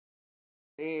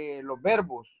los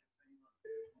verbos.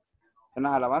 En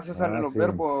las alabanzas salen los sí.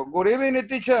 verbos. Good evening,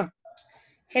 teacher.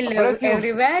 Hello,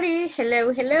 everybody.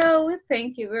 Hello, hello.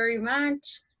 Thank you very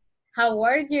much. How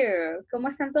are you? ¿Cómo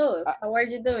están todos? How are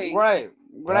you doing? Great.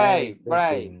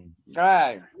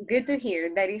 Good to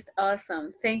hear. That is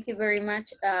awesome. Thank you very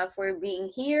much for being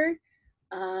here.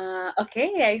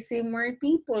 Okay, I see more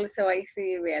people. So I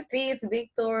see Beatriz,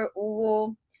 Victor,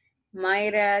 Hugo,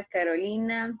 Mayra,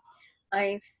 Carolina.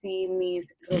 I see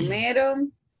Miss Romero,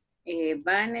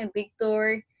 Vane,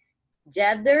 Victor,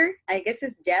 Jader. I guess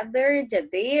it's Jader.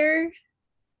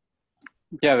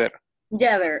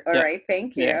 Jader, all right,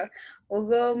 thank you. Yeah.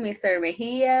 Hugo, Mr.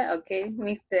 Mejia, okay,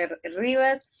 Mr.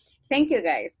 Rivas. Thank you,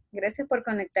 guys. Gracias por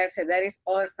conectarse. That is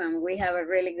awesome. We have a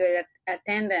really good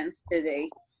attendance today.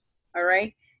 All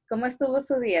right. ¿Cómo estuvo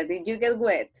su día? Did you get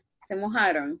wet? ¿Se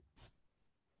mojaron?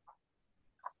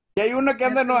 Y hay una que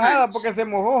anda enojada porque se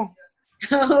mojó.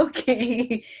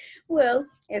 Okay. Well,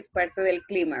 es parte del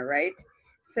clima, right?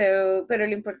 So, pero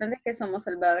lo importante es que somos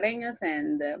salvadoreños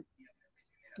and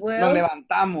nos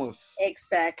levantamos.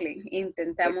 Exactly.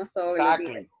 Intentamos todos los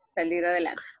días salir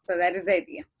adelante. So that is the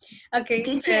idea. Okay.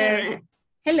 Teacher. So,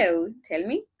 hello. Tell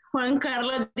me. Juan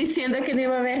Carlos diciendo que no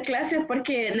iba a haber clases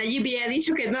porque Nayib había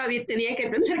dicho que no tenía que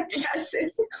tener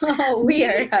clases. Oh, we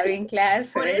are having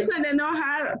classes. Por eso anda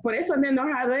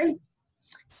enojado él.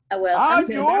 Well,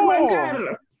 Juan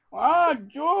Carlos.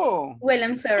 Well,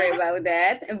 I'm sorry about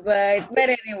that, but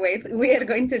anyways, we are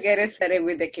going to get started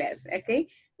with the class, okay?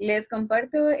 Les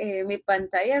comparto mi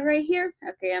pantalla right here.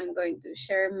 Okay, I'm going to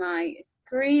share my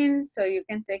screen so you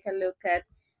can take a look at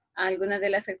algunas de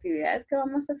las actividades que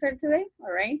vamos a hacer today,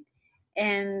 all right?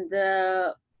 And,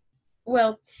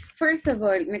 well, first of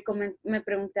all, me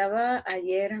preguntaba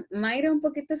ayer Mayra un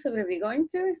poquito sobre Be Going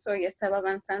To, so ya estaba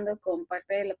avanzando con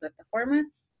parte de la plataforma.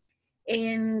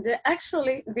 And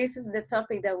actually, this is the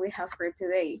topic that we have for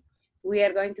today. We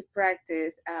are going to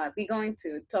practice, Be Going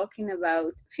To, talking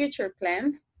about future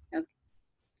plans.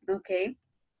 Okay.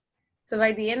 So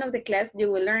by the end of the class,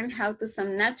 you will learn how to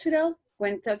sound natural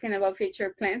when talking about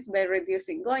future plans by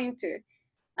reducing going to.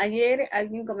 Ayer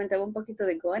alguien comentaba un poquito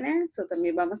de gonna, so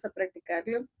también vamos a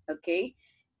practicarlo, okay?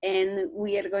 And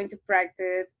we are going to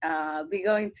practice Be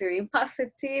Going To in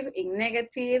positive, in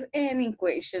negative, and in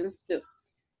questions too.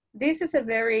 This is a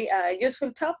very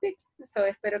useful topic, so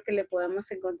espero que le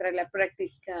podamos encontrar la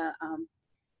práctica,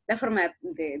 la forma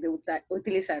de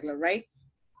utilizarlo, right?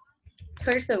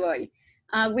 First of all,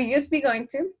 we use Be Going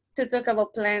To talk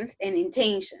about plans and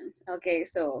intentions. Okay,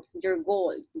 so your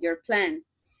goal, your plan.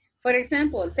 For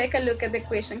example, take a look at the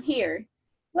question here.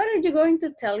 What are you going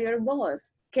to tell your boss?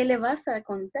 ¿Qué le vas a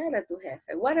contar a tu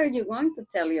jefe? What are you going to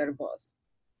tell your boss?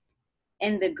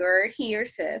 And the girl here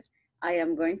says, I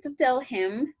am going to tell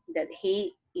him that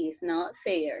he is not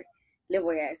fair. Le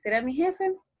voy a decir a mi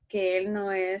jefe que él no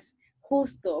es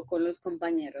justo con los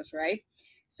compañeros, right?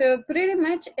 So pretty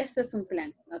much esto es un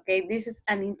plan, okay? This is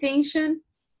an intention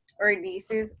or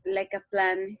this is like a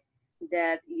plan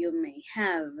that you may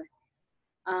have.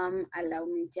 Allow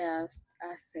me just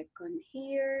a second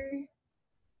here.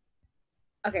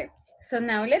 Okay, so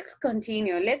now let's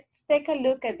continue. Let's take a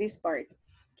look at this part.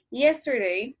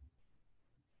 Yesterday,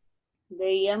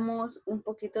 veíamos un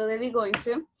poquito de Be Going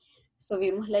To. So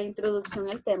vimos la introducción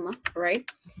al tema, right?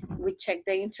 We checked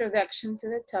the introduction to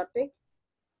the topic.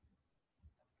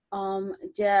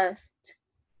 Just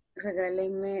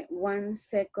regálenme 1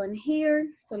 second here.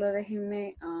 Solo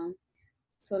déjenme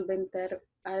solventar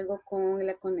algo con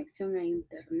la conexión a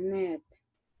internet.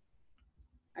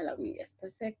 Allow me just a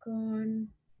second.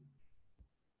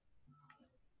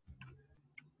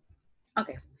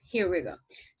 Okay, here we go.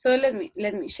 So let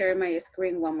me share my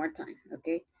screen one more time,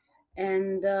 okay?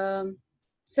 And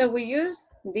so we use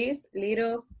this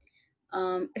little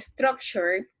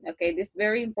structure, okay, this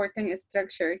very important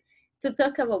structure to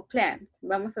talk about plans.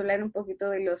 Vamos a hablar un poquito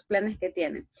de los planes que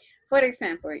tienen. For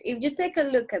example, if you take a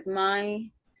look at my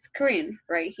screen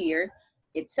right here,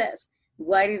 it says,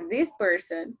 what is this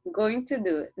person going to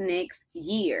do next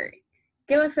year?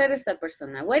 ¿Qué va a hacer esta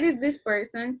persona? What is this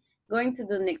person going to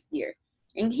do next year?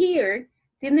 And here,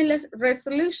 tiene las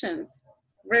resolutions.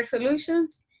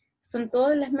 Resolutions son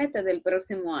todas las metas del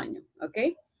próximo año,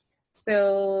 okay?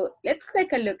 So let's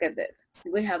take a look at that.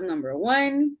 We have number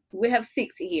 1, we have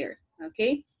 6 here,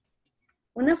 okay?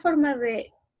 Una forma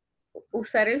de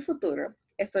usar el futuro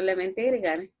es solamente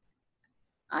agregar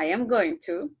I am going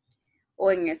to, o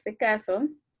en este caso,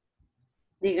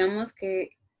 digamos que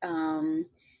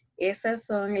esas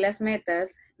son las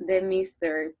metas de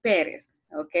Mr. Pérez,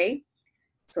 okay?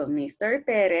 So Mr.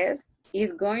 Pérez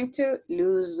is going to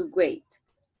lose weight.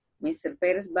 Mr.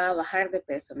 Pérez va a bajar de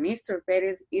peso. Mr.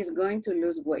 Pérez is going to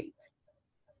lose weight.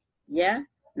 Yeah.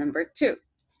 Number 2.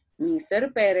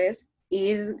 Mr. Pérez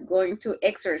is going to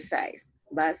exercise.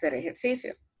 Va a hacer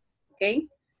ejercicio. Okay.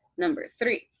 Number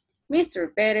 3. Mr.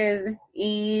 Pérez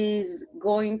is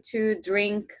going to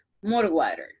drink more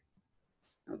water.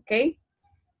 Okay.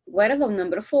 What about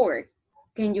number 4?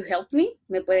 Can you help me?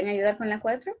 ¿Me pueden ayudar con la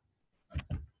 4?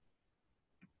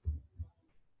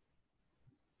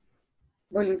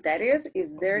 Voluntarios,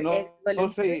 is there a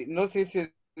volunteer? No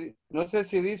sé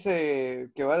si dice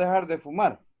que va a dejar de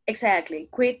fumar. Exactly,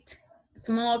 quit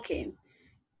smoking.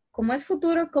 Como es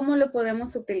futuro, ¿cómo lo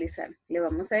podemos utilizar? Le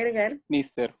vamos a agregar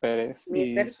Mr. Perez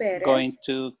Mr. is Perez. going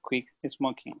to quit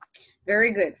smoking.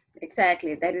 Very good.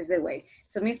 Exactly. That is the way.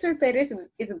 So Mr. Perez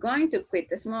is going to quit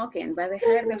the smoking. Va a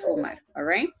dejar de fumar. All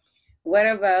right. What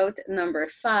about number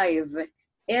 5?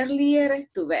 Earlier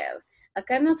to bed.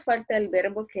 Acá nos falta el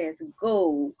verbo que es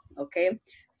go. Okay.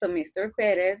 So Mr.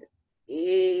 Perez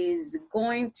is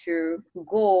going to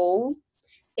go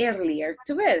earlier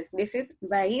to bed. This is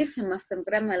va a irse más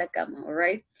temprano a la cama. All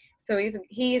right. So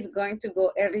he is going to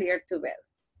go earlier to bed.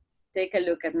 Take a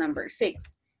look at number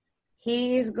 6.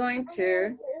 He is going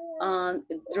to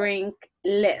drink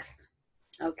less,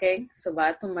 okay? So va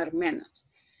a tomar menos.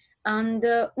 And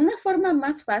una forma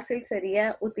más fácil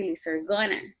sería utilizar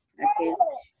gonna, okay?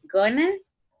 Gonna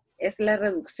es la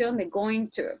reducción de going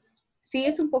to. Sí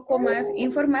es un poco más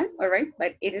informal, all right?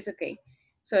 But it is okay.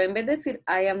 So en vez de decir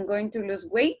I am going to lose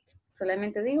weight,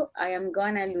 solamente digo I am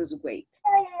gonna lose weight.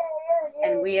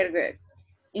 And we are good.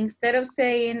 Instead of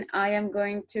saying, I am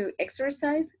going to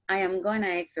exercise, I am gonna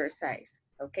exercise,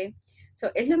 okay? So,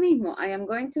 es lo mismo, I am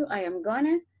going to, I am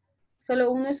gonna,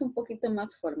 solo uno es un poquito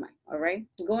más formal, all right?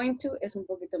 Going to es un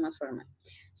poquito más formal.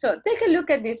 So, take a look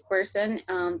at this person,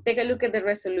 take a look at the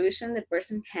resolution the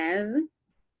person has.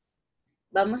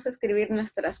 Vamos a escribir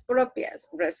nuestras propias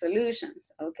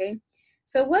resolutions, okay?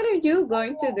 So, what are you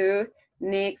going to do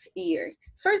next year?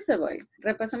 First of all,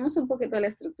 repasamos un poquito la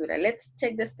estructura. Let's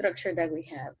check the structure that we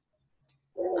have.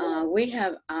 We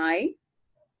have I,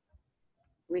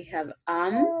 we have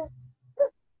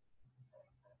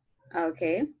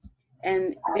okay,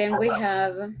 and then we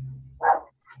have,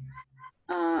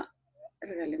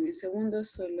 regáleme un segundo,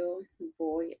 solo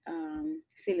voy a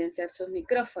silenciar sus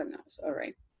micrófonos, all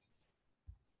right.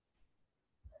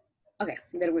 Okay,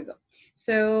 there we go.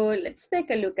 So let's take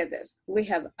a look at this. We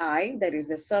have I, that is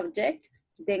the subject.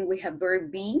 Then we have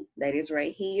verb be, that is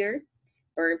right here.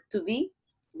 Verb to be.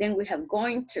 Then we have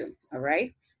going to, all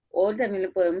right? O también lo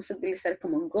podemos utilizar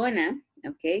como gonna,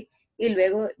 okay? Y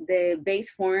luego the base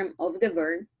form of the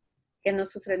verb que no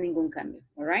sufre ningún cambio,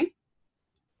 all right?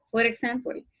 For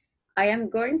example, I am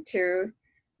going to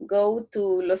go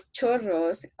to Los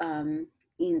Chorros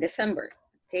in December,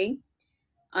 okay?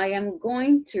 I am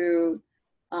going to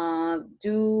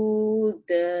do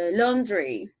the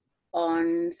laundry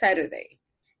on Saturday.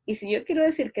 Y si yo quiero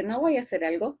decir que no voy a hacer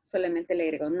algo, solamente le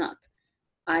agrego not.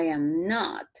 I am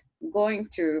not going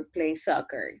to play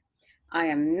soccer. I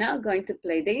am not going to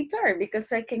play the guitar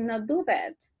because I cannot do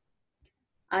that.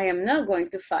 I am not going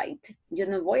to fight. Yo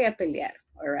no voy a pelear,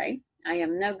 all right? I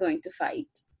am not going to fight.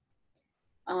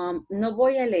 No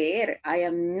voy a leer. I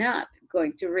am not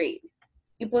going to read.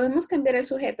 Y podemos cambiar el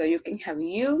sujeto. You can have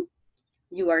you.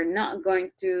 You are not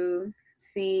going to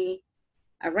see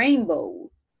a rainbow.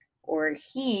 Or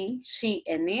he, she,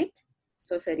 and it.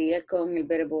 So sería con el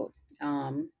verbo,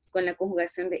 con la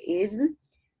conjugación de is.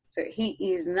 So he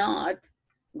is not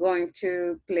going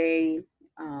to play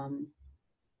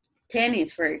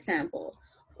tennis, for example.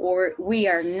 Or we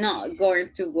are not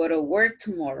going to go to work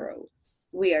tomorrow.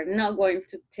 We are not going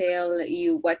to tell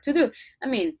you what to do. I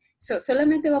mean, so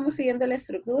solamente vamos siguiendo la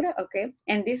estructura, okay?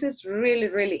 And this is really,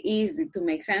 really easy to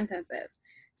make sentences.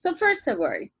 So first of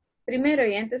all, primero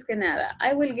y antes que nada,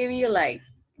 I will give you like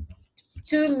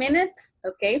 2 minutes,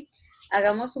 okay?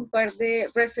 Hagamos un par de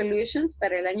resolutions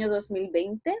para el año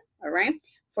 2020, all right?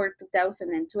 For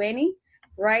 2020,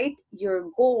 write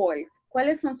your goals.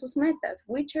 ¿Cuáles son sus metas?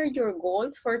 Which are your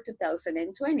goals for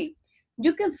 2020?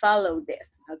 You can follow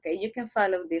this, okay? You can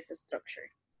follow this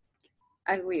structure.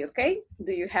 Are we okay?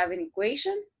 Do you have any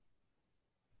question?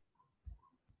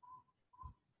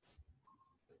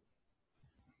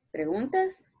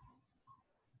 ¿Preguntas?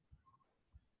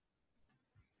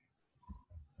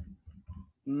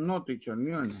 No, teacher,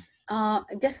 ni una.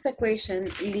 Just a question.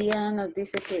 Lia nos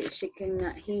dice que she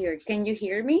cannot hear. Can you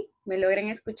hear me? ¿Me logran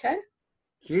escuchar?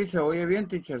 Sí, se oye bien,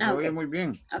 teacher, se Okay. oye muy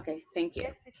bien. Okay, thank you.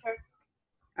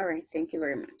 All right, thank you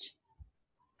very much.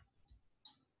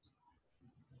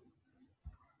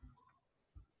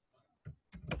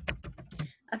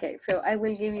 Okay, so I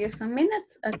will give you some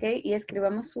minutes, okay, y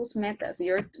escribamos sus metas,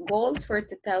 your goals for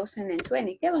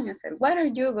 2020. ¿Qué van a hacer? What are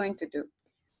you going to do?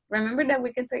 Remember that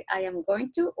we can say I am going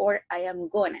to or I am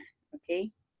gonna,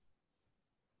 okay?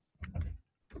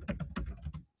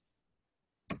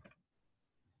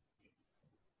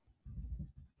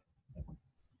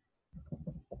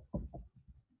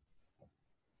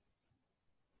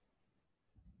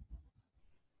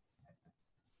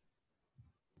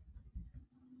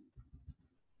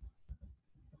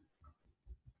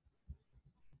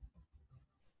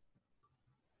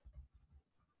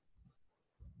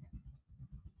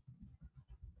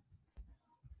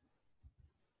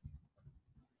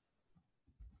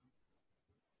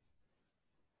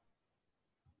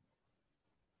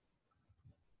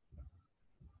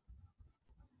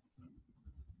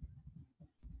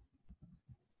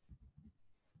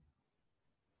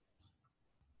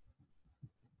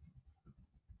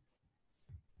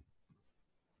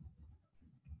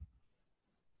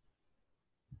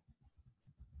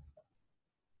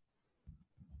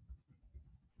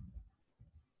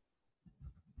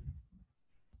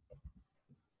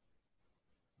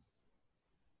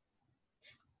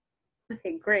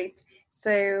 Okay, great.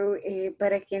 So,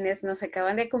 para quienes nos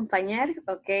acaban de acompañar,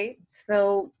 okay,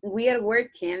 so we are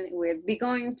working with be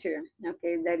going to,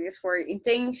 okay, that is for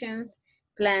intentions,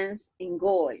 plans, and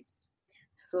goals.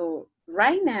 So,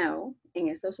 right now, en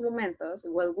estos momentos,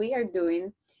 what we are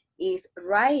doing is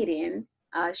writing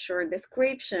a short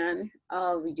description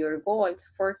of your goals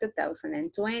for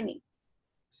 2020.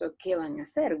 So, ¿qué van a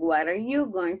hacer? What are you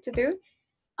going to do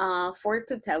for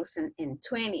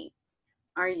 2020?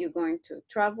 Are you going to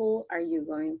travel? Are you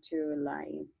going to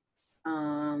like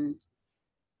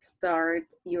start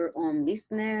your own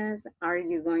business? Are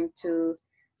you going to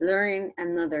learn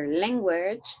another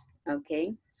language?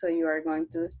 Okay, so you are going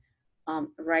to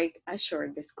write a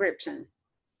short description.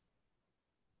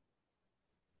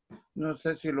 No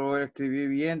sé si lo escribí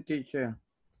bien, teacher.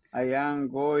 I am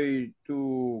going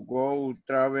to go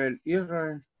travel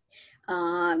Israel.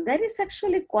 That is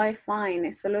actually quite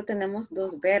fine. Solo tenemos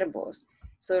dos verbos.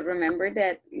 So remember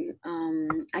that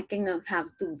I cannot have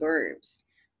two verbs.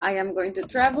 I am going to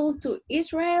travel to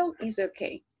Israel is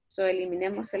okay. So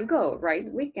eliminemos el go,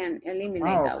 right? We can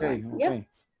eliminate that Okay, one. okay.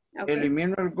 Yep. Okay.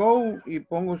 Elimino el go y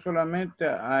pongo solamente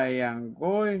I am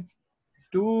going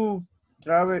to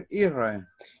travel Israel.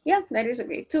 Yeah, that is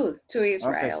okay. To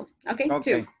Israel. Okay,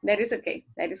 Okay. to. That is okay.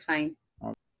 That is fine.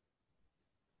 Okay.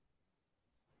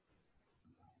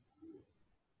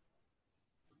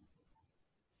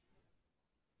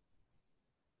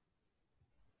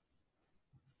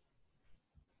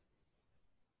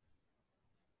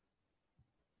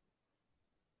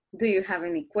 Do you have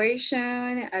an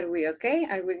equation? Are we okay?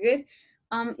 Are we good?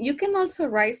 You can also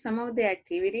write some of the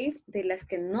activities de las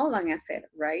que no van a hacer,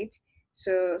 right?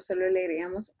 So solo le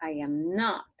diríamos, I am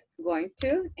not going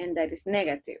to, and that is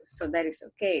negative. So that is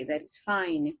okay, that is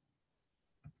fine.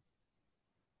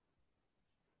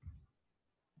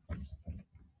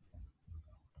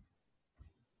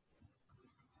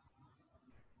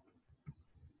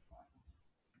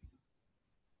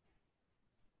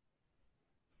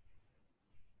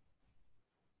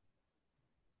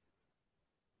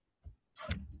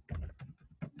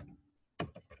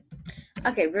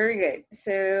 Okay, very good.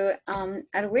 So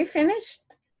are we finished?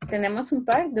 Tenemos un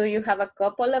par. Do you have a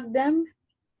couple of them?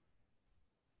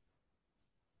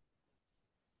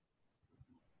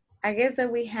 I guess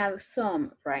that we have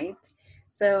some, right?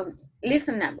 So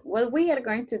listen up. What we are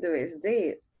going to do is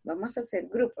this. Vamos a hacer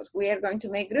grupos. We are going to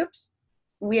make groups.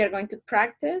 We are going to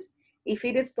practice. If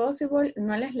it is possible,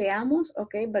 no las leamos,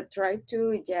 okay? But try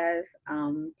to just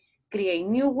create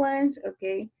new ones,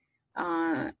 okay?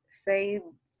 Say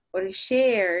or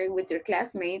share with your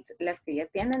classmates las que ya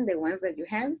tienen, the ones that you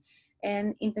have.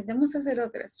 And intentemos hacer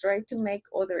otras. Try to make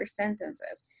other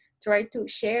sentences. Try to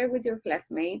share with your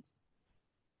classmates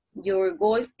your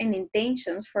goals and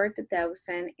intentions for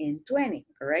 2020,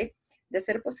 all right? De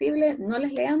ser posible, no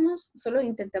las leamos, solo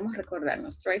intentemos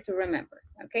recordarnos, try to remember,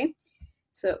 okay?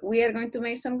 So we are going to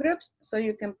make some groups so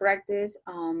you can practice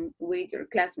with your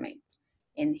classmates.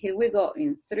 And here we go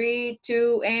in 3,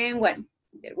 2, and 1.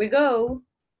 There we go.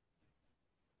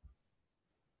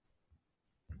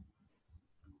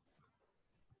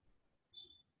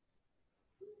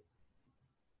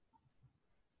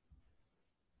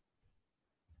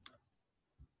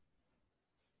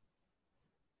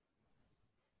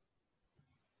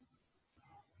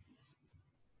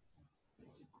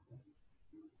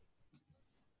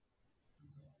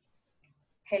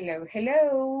 Hello,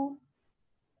 hello.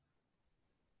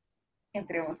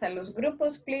 Entremos a los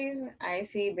grupos, please. I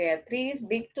see Beatriz,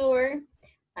 Victor,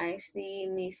 I see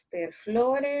Mr.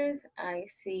 Flores. I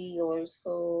see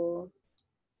also,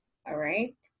 all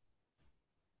right,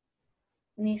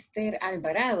 Mr.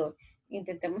 Alvarado.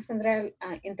 Intentemos entrar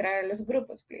a los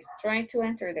grupos, please. Try to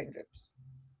enter the groups.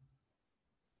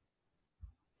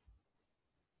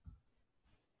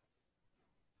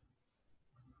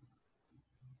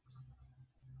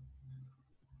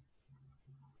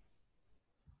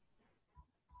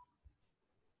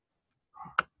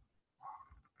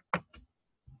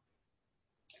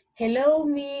 Hello,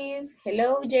 Miss.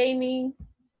 Hello, Jamie.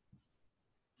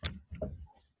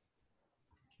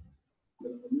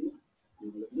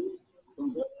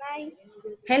 Hi.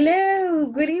 Hello,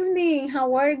 good evening.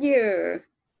 How are you?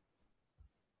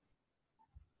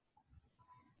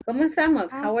 ¿Cómo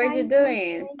estamos? I'm How are you fine, thank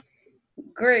doing?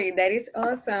 you. Great, that is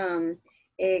awesome.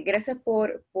 Gracias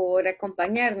por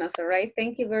acompañarnos, all right?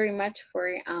 Thank you very much for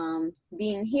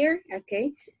being here,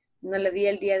 okay? No la vi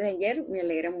el día de ayer, me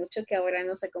alegra mucho que ahora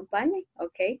nos acompañe,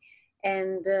 okay?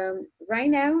 And right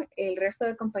now, el resto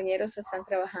de compañeros están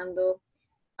trabajando,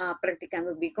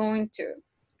 practicando be going to.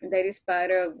 That is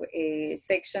part of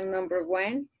section number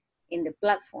 1 in the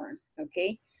platform,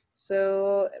 okay?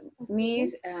 So,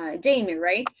 Miss Jamie,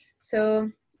 right?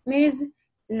 So, Miss,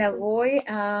 la voy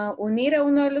a unir a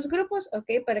uno de los grupos,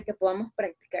 ok, para que podamos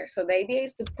practicar. So the idea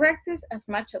is to practice as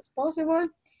much as possible.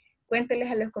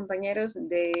 Cuénteles a los compañeros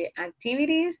de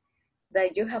activities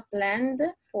that you have planned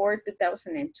for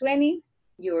 2020,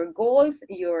 your goals,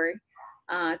 your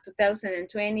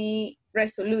 2020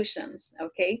 resolutions,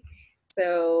 ok.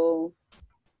 So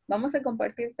vamos a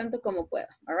compartir tanto como pueda,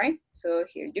 all right? So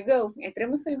here you go.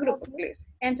 Entremos al grupo, please.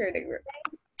 Enter the group.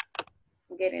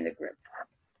 Get in the group.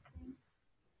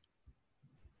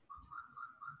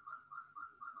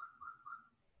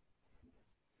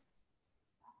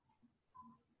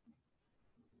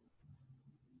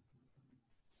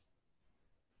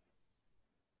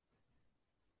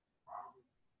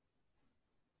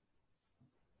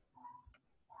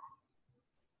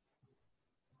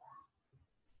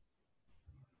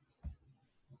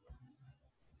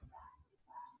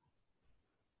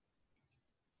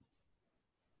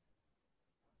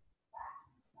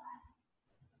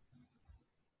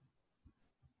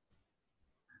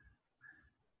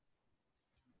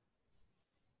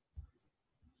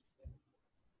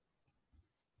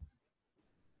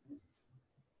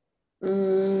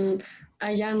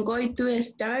 I am going to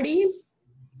study.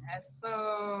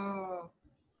 So,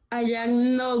 I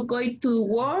am not going to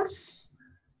work.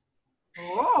 No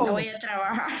oh, voy a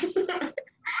trabajar.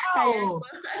 oh,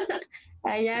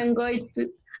 I am going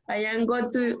to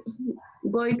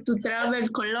travel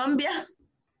Colombia.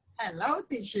 hello,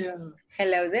 teacher.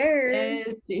 Hello there.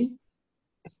 Sí.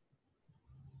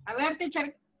 A ver,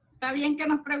 teacher, está bien que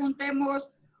nos preguntemos,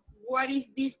 what is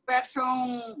this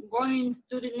person going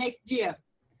to the next year?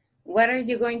 What are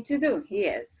you going to do?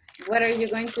 Yes. What are you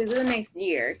going to do next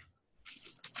year?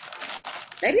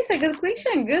 That is a good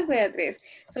question. Good, Beatriz.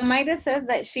 So Maida says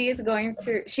that she is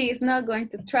not going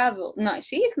to travel. No,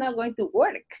 she is not going to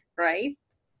work, right?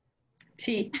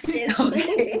 Sí.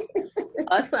 Okay.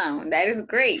 Awesome. That is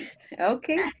great.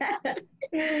 Okay.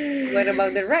 What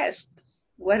about the rest?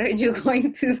 What are you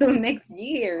going to do next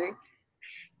year?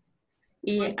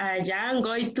 Y I am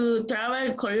going to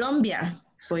travel Colombia.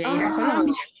 Voy a ir a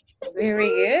Colombia. Very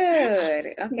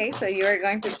good. Okay, so you are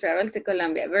going to travel to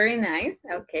Colombia. Very nice.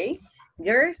 Okay.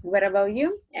 Girls, what about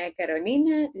you?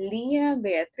 Carolina, Leah,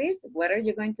 Beatriz, what are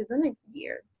you going to do next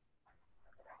year?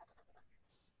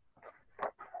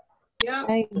 Yeah.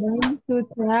 I'm going to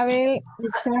travel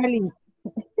Italy.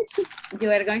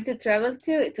 You are going to travel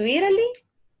to Italy?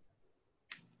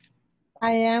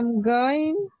 I am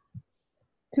going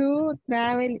to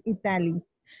travel Italy.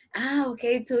 Ah,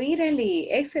 okay, to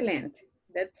Italy. Excellent.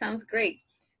 That sounds great.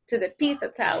 To the Pisa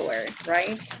Tower,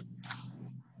 right?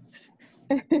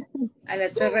 A la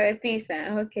Torre de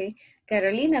Pisa. Okay.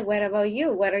 Carolina, what about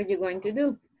you? What are you going to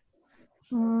do?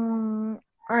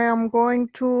 I am going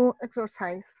to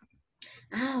exercise.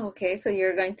 Ah, okay. So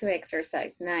you're going to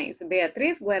exercise. Nice.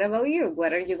 Beatriz, what about you?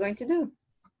 What are you going to do?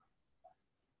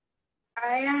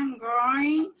 I am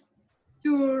going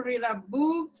to read a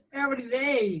book every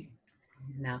day.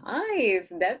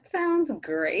 Nice. That sounds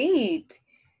great.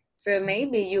 So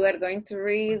maybe you are going to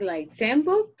read like 10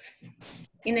 books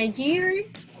in a year.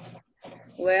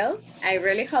 Well, I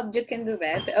really hope you can do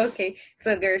that. Okay,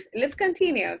 so girls, let's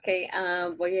continue, okay?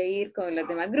 Voy a ir con los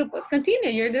demás grupos. Continue,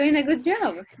 you're doing a good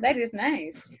job. That is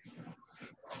nice.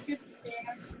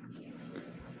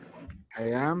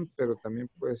 I am, pero también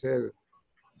puede ser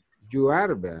you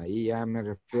are, ¿verdad? Ahí ya me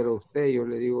refiero a usted, yo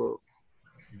le digo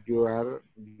you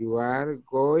are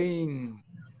going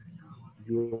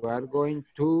you are going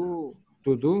to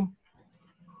do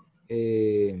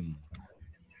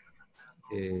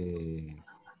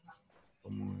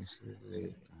 ¿cómo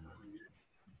decirle?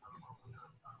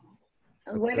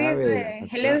 What is the,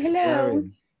 hello,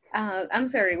 hello. Travel. I'm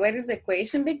sorry, what is the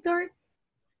question, Victor?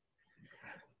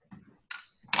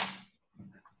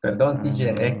 Perdón,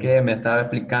 teacher, es que me estaba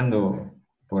explicando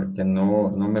porque no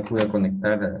me pude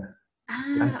conectar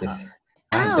antes.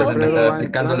 Entonces me Alfredo estaba va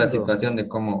explicando la entrando. situación de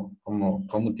cómo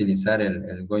utilizar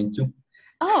el going to.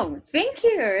 Oh, thank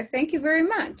you. Thank you very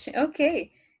much.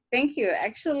 Okay. Thank you.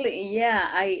 Actually, yeah,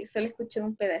 I solo escuché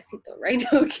un pedacito, right?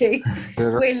 Okay.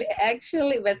 Pero, Well,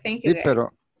 actually, but thank you sí, guys.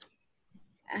 pero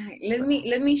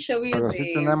Let me show you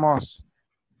sí tenemos.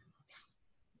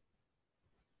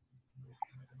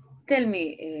 Tell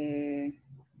me,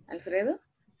 Alfredo.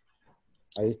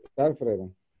 Ahí está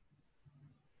Alfredo.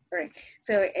 Right.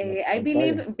 So I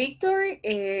believe Victor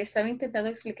estaba intentando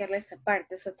explicarle esa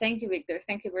parte. So thank you, Victor.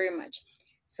 Thank you very much.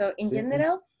 So in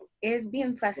general, es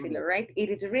bien fácil, right? It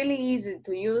is really easy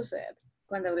to use it.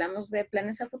 Cuando hablamos de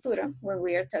planes a futuro, when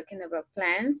we are talking about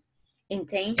plans,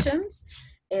 intentions,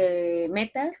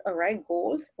 metas, all right,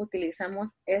 goals,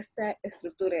 utilizamos esta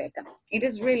estructura de acá. It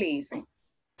is really easy.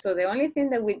 So the only thing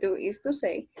that we do is to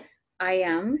say, I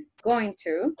am going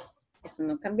to, eso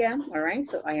no cambia, all right?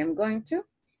 So I am going to,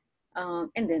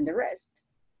 and then the rest.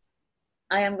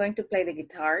 I am going to play the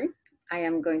guitar. I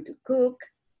am going to cook.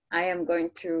 I am going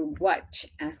to watch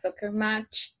a soccer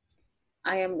match.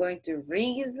 I am going to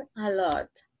read a lot.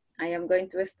 I am going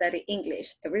to study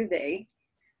English every day.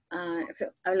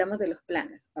 So hablamos de los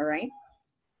planes, all right?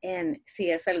 And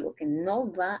si es algo que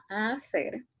no va a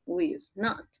hacer, we use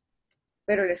not.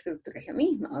 Pero la estructura es la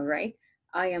misma, all right?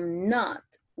 I am not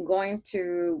going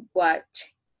to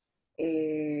watch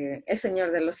El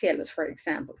Señor de los Cielos, for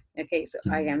example. Okay, so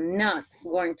I am not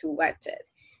going to watch it.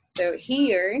 So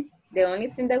here, the only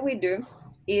thing that we do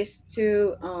is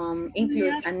to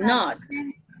include a not,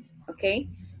 okay?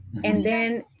 And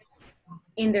then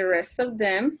in the rest of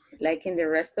them, like in the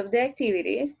rest of the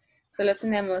activities, solo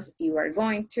tenemos you are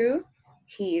going to,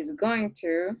 he is going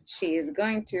to, she is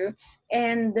going to,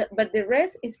 but the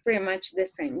rest is pretty much the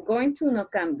same. Going to no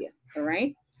cambia, all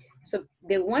right? So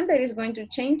the one that is going to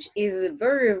change is the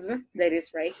verb that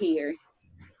is right here.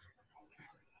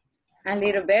 A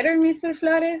little better, Mr.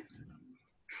 Flores?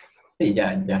 Sí,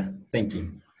 ya. Thank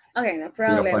you. Okay, no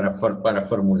Pero problem. para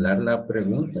formular la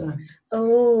pregunta.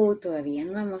 Oh, todavía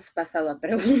no hemos pasado a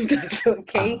preguntas,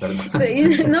 okay?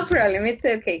 So, no problem, it's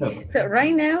okay. So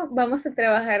right now vamos a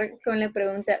trabajar con la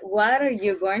pregunta, what are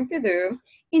you going to do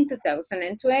in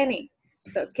 2020?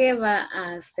 So, ¿qué va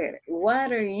a hacer?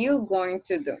 What are you going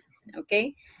to do?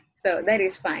 Okay? So that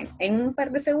is fine. En un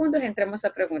par de segundos entramos a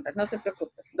preguntas, no se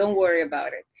preocupe. Don't worry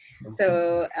about it. Okay.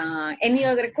 So, any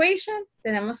other question?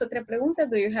 ¿Tenemos otra pregunta?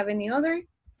 Do you have any other?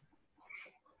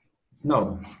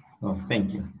 No,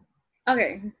 thank you.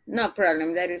 Okay, no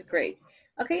problem, that is great.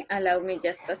 Okay, allow me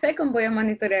just a second. Voy a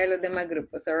monitorear los demás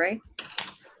grupos, all right?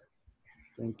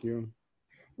 Thank you.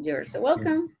 You're so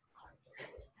welcome.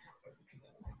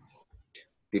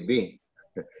 TB.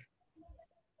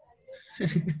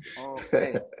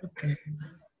 Okay.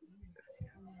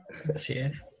 Así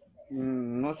es.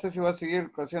 No sé si va a seguir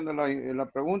haciendo la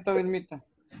pregunta, Vilmita.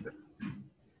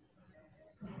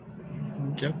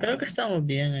 Yo creo que estamos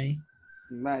bien ahí.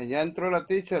 Ya entró la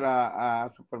teacher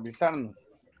a supervisarnos.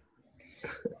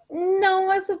 No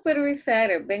a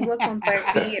supervisar, vengo a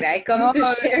compartir. I come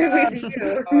to share with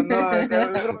you. No,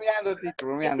 bromeando, teacher,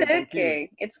 bromeando. It's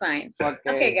okay, it's fine. Okay.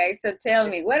 Okay, guys, so tell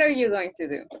me, what are you going to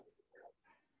do?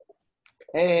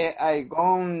 I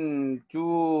going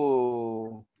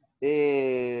to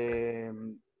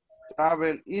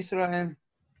travel Israel.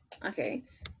 Okay.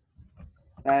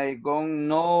 I going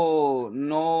no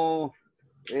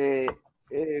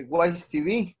watch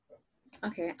TV.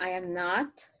 Okay, I am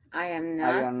not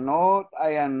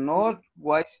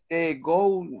watch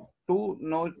go to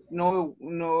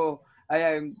no I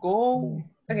am go.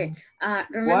 Okay,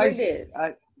 remember watch, this.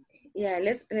 Yeah,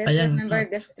 let's remember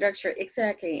not. the structure.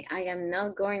 Exactly. I am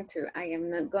not going to. I am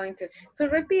not going to. So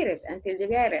repeat it until you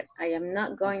get it. I am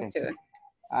not going to.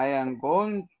 I am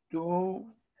going to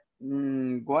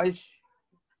watch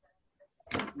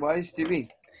TV.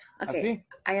 Okay. ¿Así?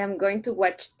 I am going to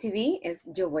watch TV es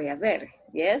yo voy a ver.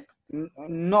 Yes?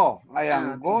 No, I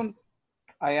am going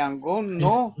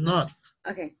no. Not.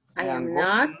 Okay. I am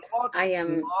not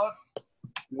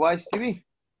watch TV.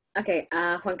 Okay,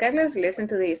 Juan Carlos, listen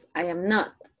to this. I am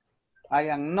not. I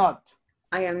am not.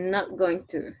 I am not going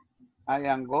to. I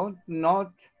am going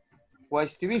not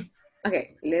watch TV.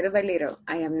 Okay, little by little.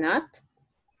 I am not.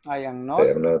 I am not.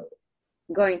 I am not.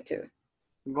 Going to.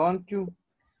 Going to.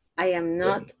 I am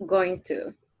not going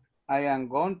to. I am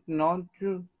going not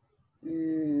to.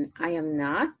 I am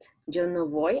not. Yo no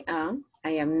voy a.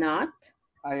 I am not.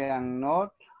 I am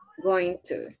not Going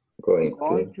to.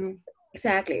 going to.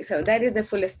 Exactly. So that is the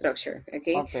full structure.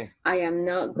 Okay. Okay. I am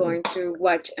not going to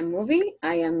watch a movie.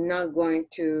 I am not going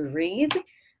to read.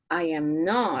 I am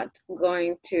not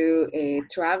going to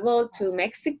travel to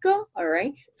Mexico. All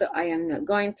right. So I am not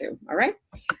going to. All right.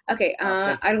 Okay.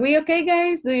 Okay. Are we okay,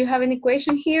 guys? Do you have any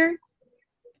question here?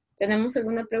 ¿Tenemos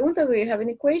alguna pregunta? Do you have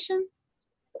any question?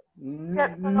 No,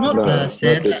 No, para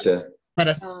hacer, teacher.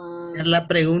 para hacer la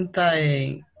pregunta,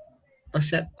 o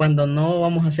sea, cuando no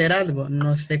vamos a hacer algo,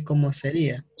 no sé cómo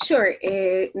sería. Sure,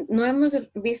 no hemos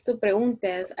visto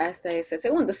preguntas hasta ese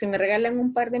segundo. Si me regalan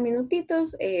un par de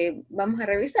minutitos, vamos a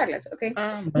revisarlas, ¿ok?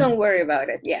 Don't worry about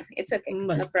it. Yeah, it's okay.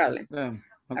 No problem. Okay.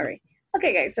 All right.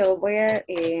 Okay, guys, so voy a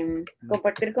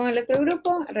compartir con el otro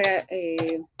grupo.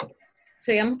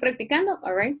 Sigamos practicando,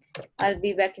 all right? I'll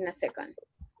be back in a second.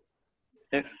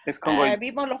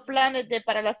 Vimos los planes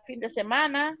para el fin de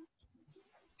semana.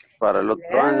 Para el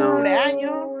otro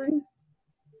año.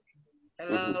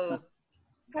 Hello.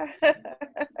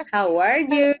 How are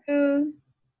you?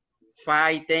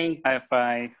 Fine,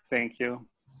 thank you.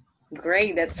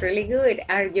 Great, that's really good.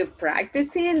 Are you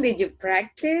practicing? Did you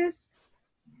practice?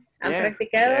 ¿Han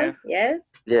practicado?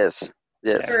 Yes? Yes.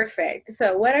 Perfect.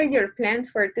 So what are your plans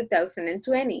for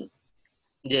 2020?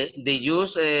 They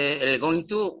use going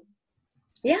to.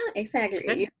 Yeah, exactly.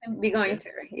 You can be going to,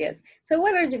 yes. So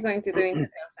what are you going to do in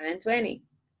 2020?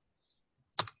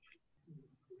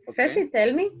 Ceci,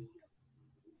 tell me.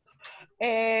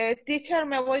 Teacher,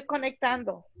 me voy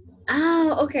conectando.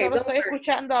 Ah, okay. Solo estoy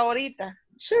escuchando ahorita.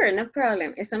 Sure, no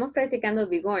problem. Estamos practicando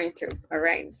be going to, all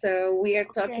right? So we are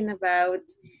talking about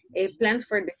plans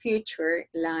for the future,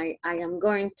 like I am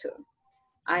going to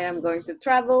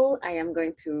travel, I am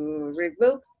going to read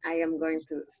books, I am going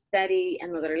to study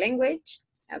another language.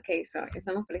 Okay, so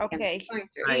estamos practicando going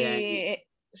to.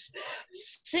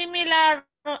 Similar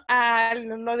a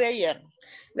lo de ayer.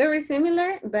 Very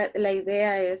similar, but la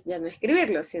idea es ya no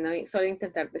escribirlo, sino solo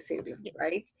intentar decirlo,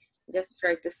 right? Just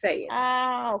try to say it.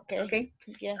 Ah, okay. Okay,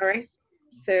 yeah. All right.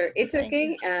 So it's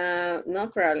okay, no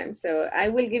problem. So I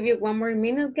will give you one more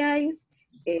minute, guys.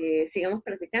 Sigamos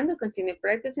practicando, continue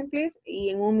practicing, please.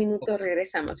 Y en un minuto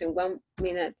regresamos. En 1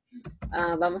 minute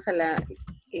vamos a la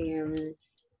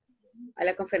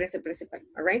conferencia principal.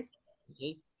 All right?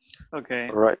 Okay.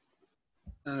 All right.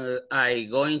 I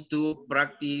going to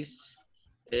practice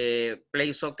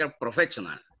play soccer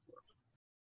professional.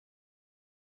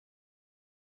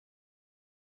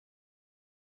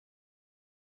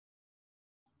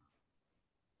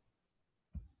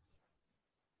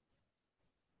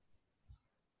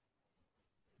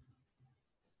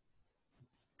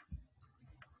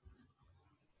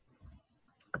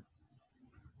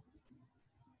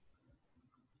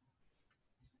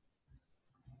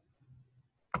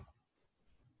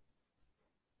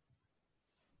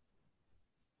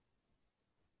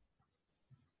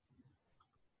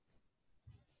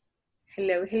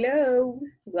 Hello, hello.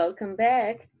 Welcome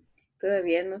back.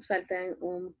 Todavía nos faltan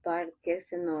un par que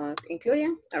se nos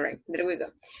incluyan. All right, there we go.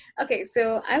 Okay,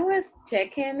 so I was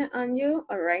checking on you,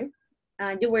 all right?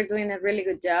 You were doing a really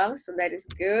good job, so that is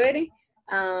good.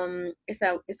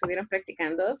 Estuvieron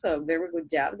practicando, so very good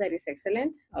job, that is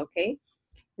excellent, okay?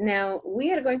 Now,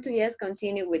 we are going to just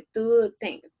continue with 2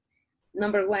 things.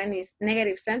 Number 1 is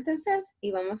negative sentences,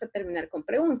 y vamos a terminar con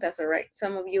preguntas, all right?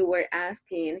 Some of you were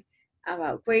asking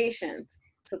about questions.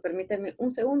 So permítanme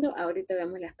un segundo, ahorita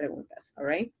vemos las preguntas, all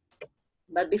right?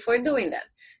 But before doing that,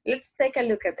 let's take a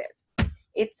look at this.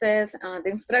 It says, the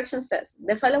instruction says,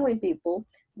 the following people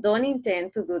don't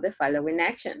intend to do the following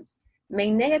actions.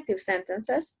 Make negative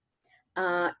sentences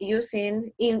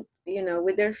using,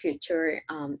 with their future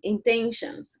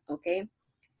intentions, okay?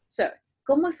 So,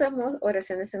 ¿cómo hacemos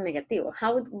oraciones en negativo?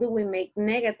 How do we make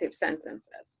negative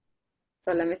sentences?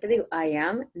 Solamente digo, I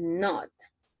am not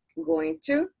going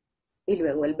to, y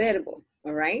luego el verbo,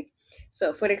 all right?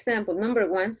 So, for example, number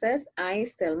 1 says, I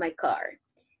sell my car.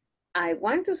 I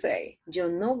want to say, yo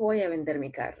no voy a vender mi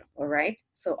carro, all right?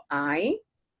 So, I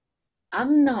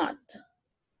am not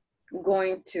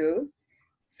going to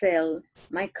sell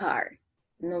my car.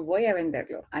 No voy a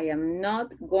venderlo. I am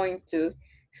not going to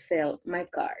sell my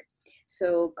car.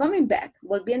 So, coming back,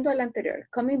 volviendo al anterior,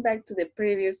 coming back to the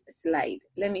previous slide,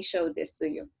 let me show this to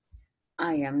you.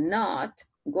 I am not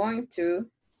going to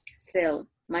sell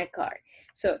my car.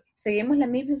 So, seguimos la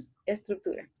misma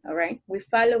estructura, all right? We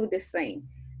follow the same.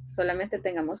 Solamente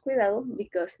tengamos cuidado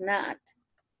because not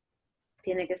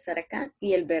tiene que estar acá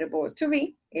y el verbo to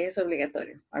be es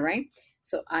obligatorio, all right?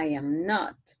 So I am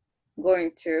not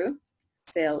going to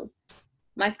sell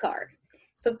my car.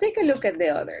 So take a look at the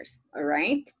others, all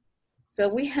right? So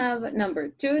we have number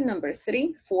 2, number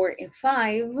 3, 4, and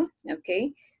 5,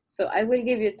 okay? So I will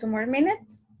give you 2 more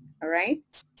minutes, all right?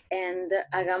 And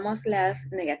hagamos las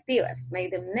negativas.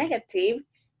 Make them negative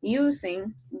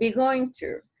using be going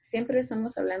to. Siempre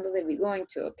estamos hablando de be going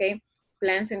to, okay?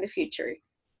 Plans in the future.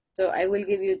 So I will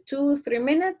give you 2, 3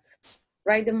 minutes.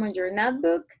 Write them on your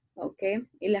notebook, okay?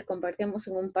 Y las compartimos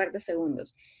en un par de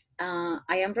segundos.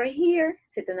 I am right here.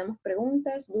 Si tenemos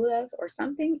preguntas, dudas, or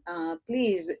something,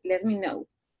 please let me know.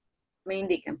 Me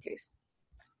indican, please.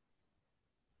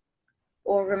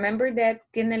 Or remember that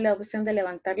tienen la opción de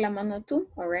levantar la mano too,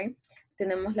 all right?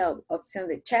 Tenemos la opción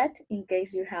de chat in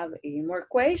case you have more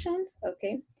questions,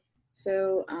 okay?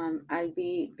 So I'll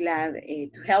be glad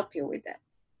to help you with that.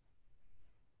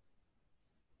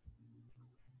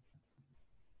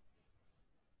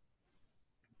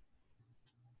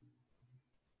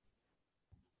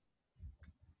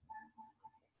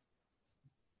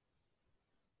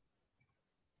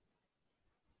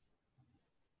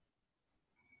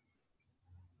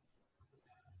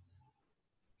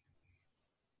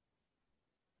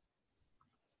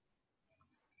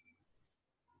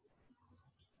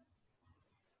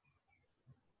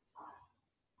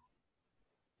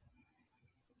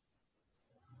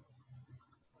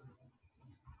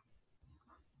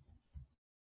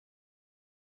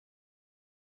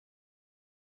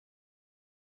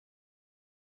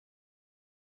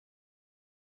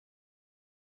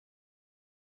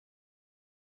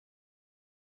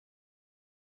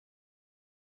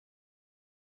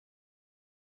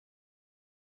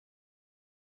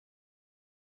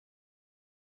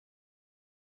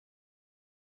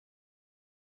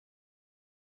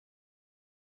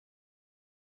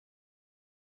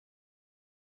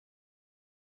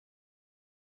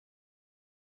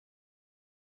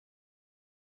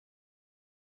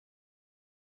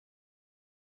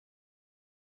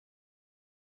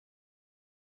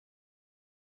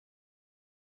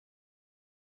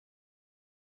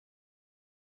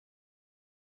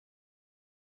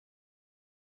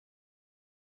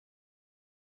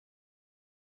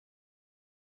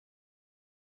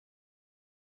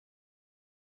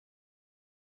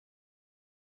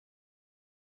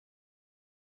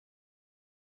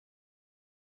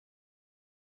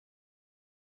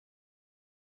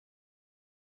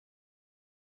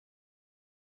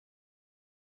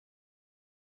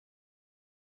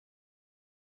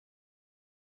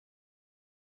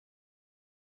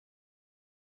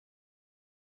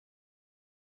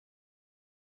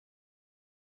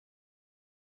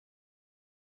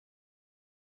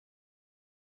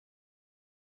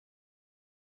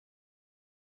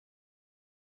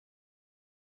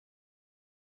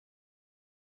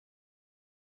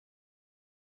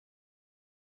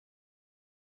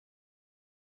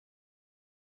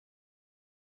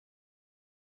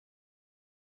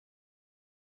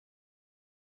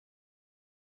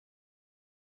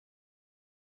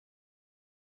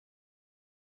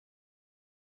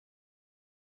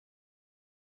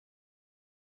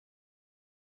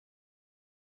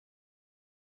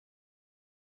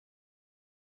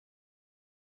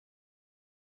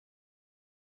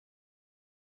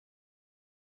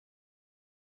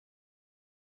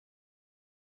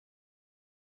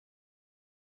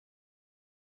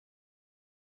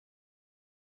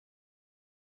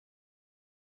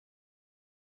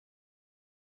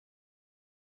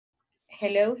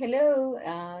 Hello, hello.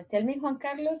 Tell me, Juan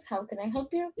Carlos, how can I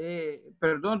help you?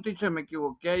 Perdón, teacher, me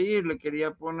equivoqué ahí. Le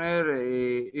quería poner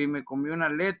y me comí una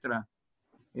letra.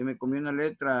 Y me comí una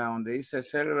letra donde dice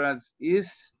celebrate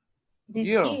is This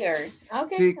year. year.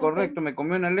 Okay. Sí, correcto. Me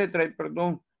comí una letra y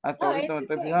perdón. Hasta Oh, ahorita me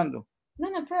estoy okay. fijando. No,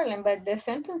 no problem. But the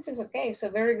sentence is okay. So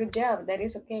very good job. That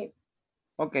is okay.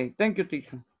 Okay. Thank you,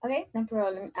 teacher. Okay, no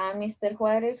problem. Mr.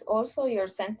 Juarez, also your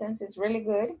sentence is really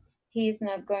good. He is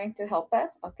not going to help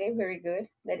us. Okay, very good.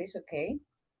 That is okay.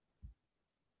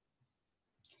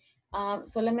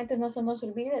 Solamente no se nos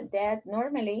olvide that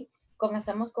normally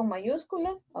comenzamos con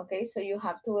mayúsculas. Okay, so you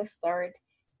have to start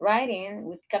writing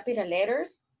with capital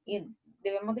letters. Y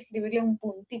debemos de escribirle un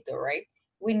puntito, right?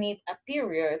 We need a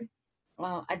period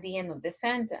at the end of the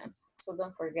sentence. So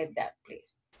don't forget that,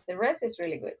 please. The rest is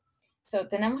really good. So,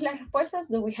 ¿tenemos las respuestas?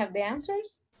 Do we have the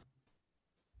answers?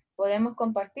 ¿Podemos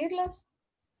compartirlos?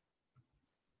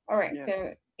 All right, Yeah.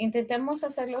 so intentemos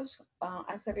hacerlos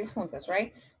juntos,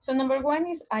 right? So number 1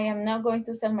 is, I am not going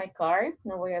to sell my car.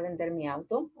 No voy a vender mi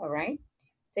auto, all right?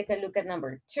 Take a look at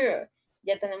number 2.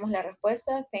 Ya tenemos la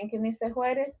respuesta. Thank you, Mr.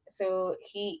 Juárez. So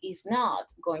he is not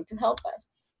going to help us.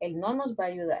 Él no nos va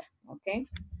a ayudar, okay?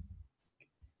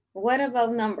 What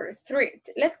about number 3?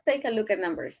 Let's take a look at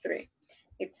number 3.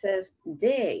 It says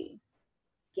they.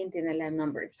 ¿Quién tiene la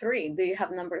number 3? Do you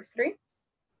have number 3?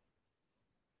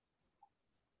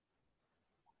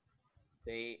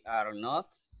 They are not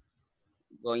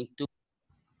going to.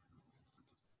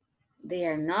 They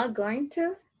are not going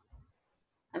to.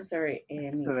 I'm sorry.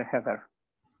 To the header.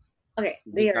 Okay,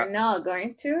 they are not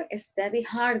going to study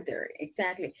harder.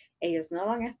 Exactly. Ellos no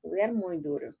van a estudiar muy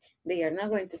duro. They are not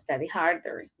going to study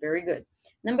harder. Very good.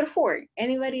 Number 4.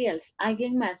 Anybody else?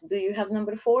 ¿Alguien más? Do you have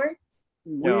number 4?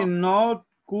 We not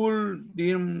cool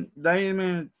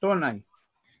diamond tonight.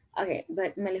 Okay,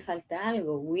 but me le falta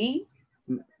algo. We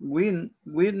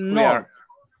not.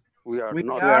 We are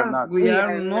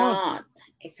not.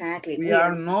 Exactly. We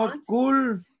are not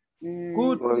cool. We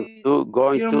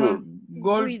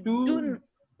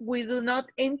do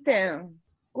not intend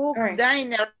cook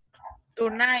dinner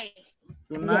tonight.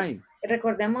 Yeah.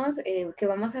 Recordemos que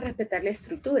vamos a respetar la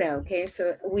estructura, okay?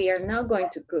 So we are not going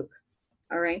to cook,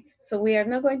 all right? So we are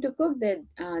not going to cook the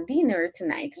dinner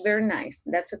tonight. Very nice.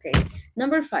 That's okay.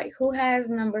 Number 5. Who has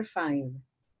number 5?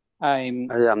 I am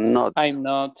not. I'm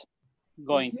not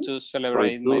going to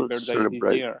celebrate my birthday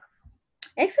this year.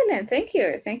 Excellent. Thank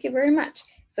you. Thank you very much.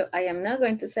 So I am not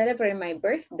going to celebrate my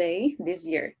birthday this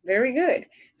year. Very good.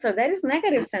 So that is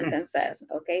negative sentences,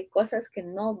 okay? Cosas que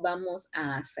no vamos a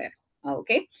hacer,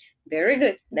 okay? Very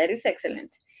good. That is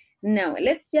excellent. Now,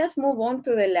 let's just move on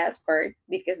to the last part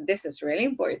because this is really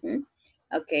important,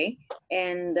 okay?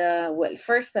 And well,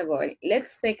 first of all,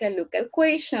 let's take a look at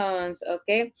questions,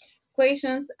 okay?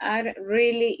 Questions are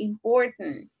really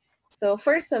important. So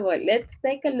first of all, let's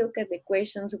take a look at the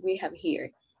questions we have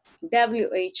here.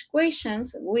 WH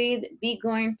questions with be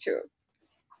going to.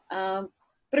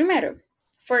 Primero,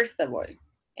 first of all,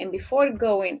 and before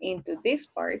going into this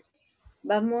part,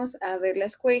 vamos a ver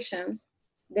las questions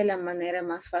de la manera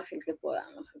más fácil que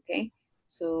podamos, okay?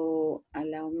 So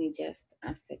allow me just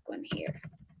a second here.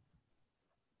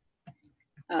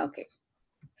 Okay,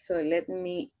 so let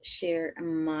me share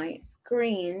my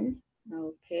screen,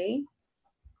 okay?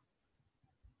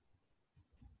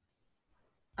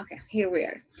 Okay, here we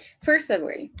are. First of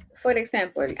all, for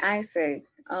example, I say,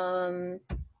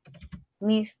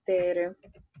 Mr.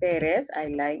 Perez, I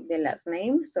like the last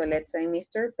name, so let's say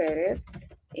Mr. Perez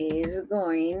is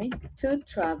going to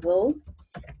travel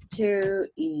to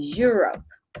Europe,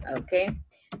 okay?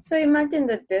 So imagine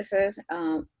that this is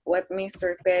what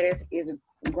Mr. Perez is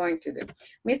going to do.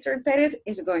 Mr. Perez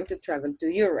is going to travel to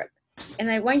Europe,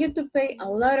 and I want you to pay a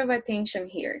lot of attention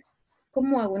here.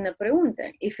 ¿Cómo hago una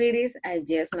pregunta? If it is a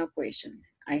yes/no question,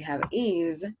 I have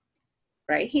is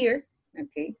right here,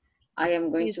 okay? I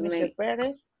am going to make.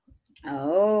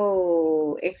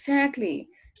 Oh, exactly.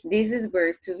 This is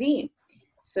verb to be.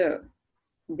 So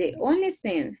the only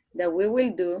thing that we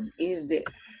will do is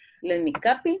this. Let me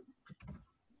copy,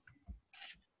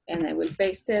 and I will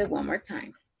paste it one more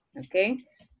time, okay?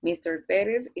 Mr.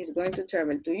 Perez is going to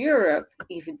travel to Europe.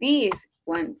 If this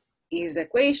one is a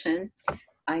question,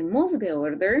 I move the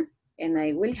order and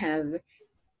I will have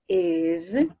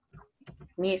is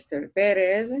Mr.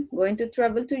 Perez going to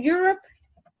travel to Europe?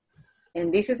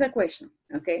 And this is a question,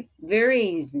 okay? Very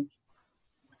easy.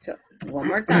 So one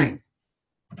more time.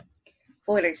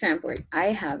 For example,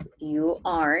 I have you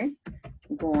are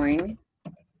going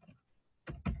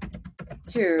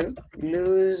to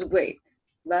lose weight.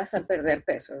 Vas a perder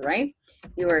peso, right?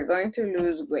 You are going to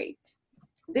lose weight.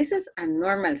 This is a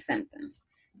normal sentence.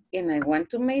 And I want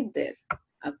to make this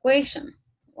a question.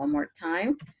 One more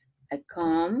time. I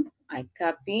come, I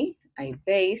copy, I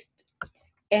paste.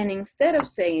 And instead of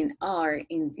saying are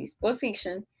in this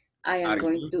position, I am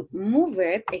going to move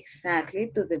it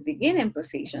exactly to the beginning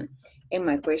position. And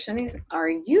my question is, are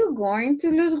you going to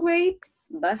lose weight?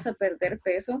 ¿Vas a perder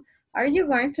peso? Are you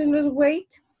going to lose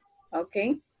weight?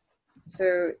 Okay.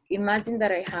 So imagine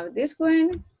that I have this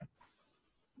one.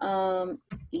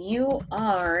 You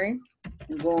are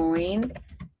going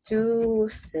to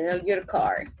sell your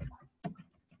car.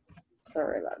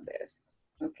 Sorry about this.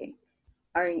 Okay.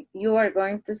 You are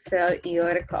going to sell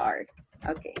your car.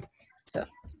 Okay. So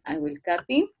I will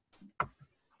copy.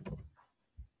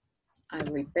 I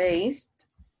will paste.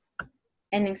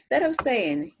 And instead of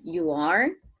saying you are,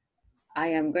 I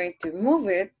am going to move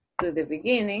it to the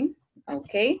beginning.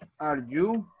 Okay. Are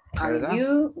you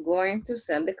going to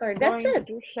sell the car? That's it.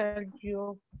 To sell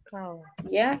your car.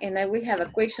 Yeah, and I will have a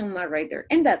question mark right there.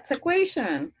 And that's a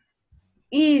question.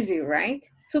 Easy, right?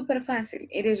 Super fácil.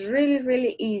 It is really,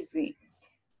 really easy.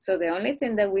 So the only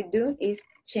thing that we do is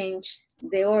change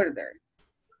the order.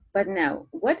 But now,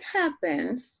 what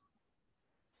happens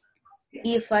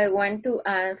if I want to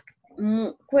ask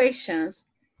questions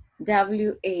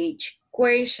WH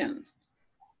questions.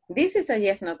 This is a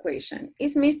yes, no question.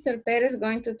 Is Mr. Perez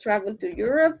going to travel to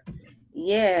Europe?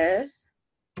 Yes,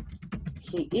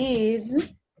 he is.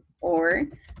 Or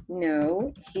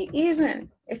no, he isn't.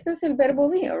 Esto es el verbo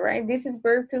be, all right? This is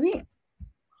verb to be.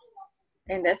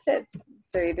 And that's it.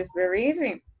 So it is very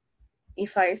easy.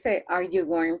 If I say, are you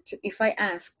going to, if I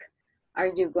ask, are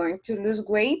you going to lose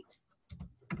weight?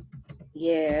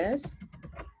 Yes,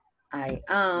 I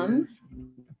am.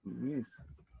 Yes.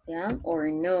 Yeah, or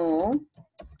no,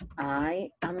 I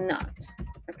am not.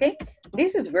 Okay,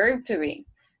 this is verb to be.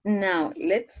 Now,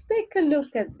 let's take a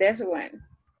look at this one.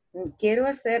 Quiero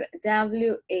hacer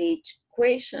WH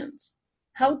questions.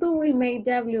 How do we make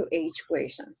WH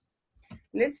questions?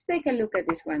 Let's take a look at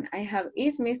this one. I have,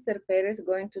 is Mr. Perez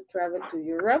going to travel to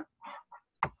Europe?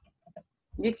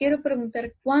 Yo quiero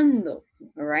preguntar cuándo,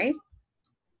 all right?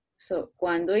 So,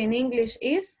 cuándo in English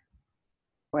is?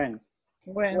 When.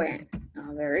 When.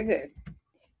 Oh, very good.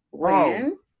 Wow.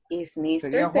 When is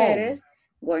Mr. Sería Perez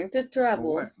going to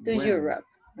travel to when. Europe?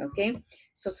 Okay,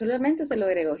 so solamente se lo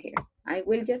agrego here. I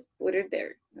will just put it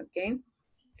there, okay?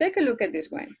 Take a look at this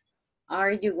one.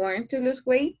 Are you going to lose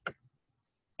weight?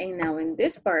 And now in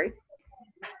this part,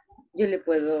 yo le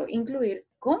puedo incluir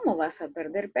cómo vas a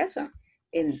perder peso.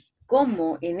 En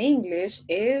cómo in English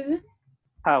is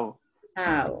How.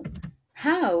 how.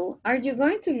 How are you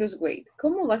going to lose weight?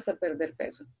 ¿Cómo vas a perder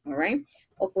peso? All right.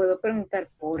 O puedo preguntar,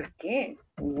 ¿por qué?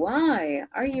 Why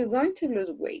are you going to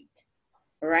lose weight?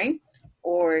 All right.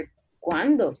 Or,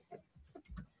 ¿cuándo?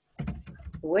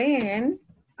 When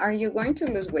are you going to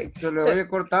lose weight? Se le oye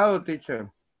cortado, teacher.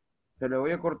 Se le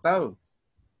oye cortado.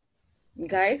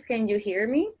 Guys, can you hear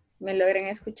me? ¿Me logran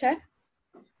escuchar?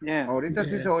 Yeah. Ahorita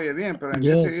sí se oye bien, pero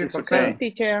empieza a seguir cortado. Sí,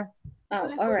 teacher. Oh,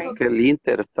 all right. Que el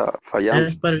Inter está fallando.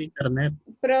 Es por internet.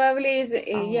 Probably is,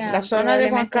 yeah. La zona de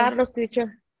Juan probablemente. Carlos,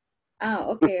 teacher. Ah,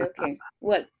 okay, okay.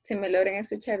 Well, si me logran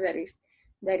escuchar,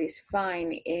 that is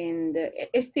fine. And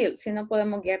still, si no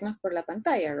podemos guiarnos por la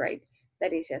pantalla, right?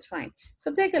 That is just fine.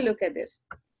 So take a look at this.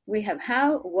 We have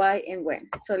how, why, and when.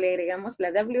 So le agregamos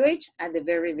la WH at the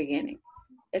very beginning.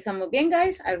 ¿Estamos bien,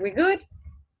 guys? Are we good?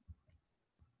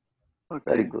 Okay.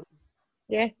 Very good.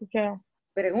 Yes, teacher.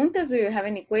 Preguntas, do you have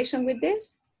any question with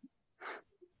this?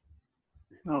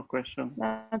 No question.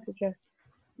 No, teacher.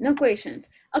 No questions.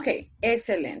 Okay,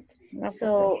 excellent. No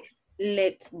So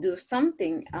let's do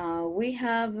something. We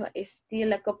have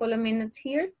still a couple of minutes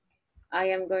here. I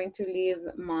am going to leave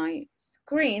my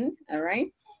screen, all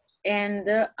right? And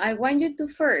I want you to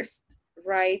first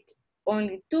write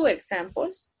only 2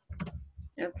 examples,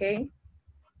 okay?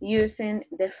 Using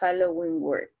the following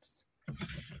words.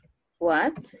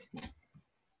 What?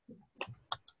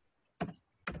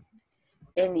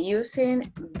 And using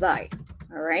by,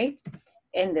 all right?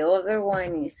 And the other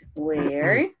one is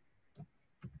where,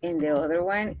 and the other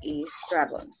one is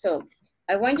travel. So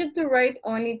I want you to write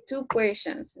only 2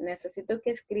 questions. Necesito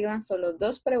que escriban solo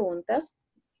 2 preguntas.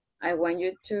 I want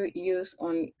you to use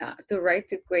only to write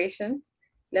 2 questions.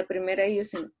 La primera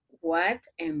using what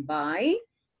and by,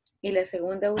 y la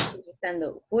segunda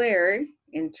utilizando where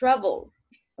and travel.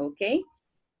 Okay.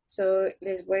 So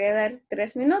les voy a dar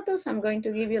 3 minutos. I'm going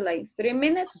to give you like 3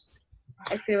 minutes.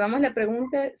 Escribamos la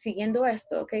pregunta siguiendo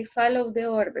esto, okay? Follow the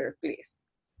order, please.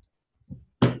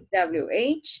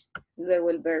 WH, luego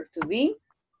el verb to be,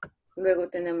 luego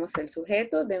tenemos el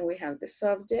sujeto, then we have the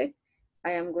subject.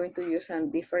 I am going to use a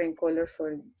different color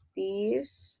for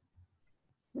this.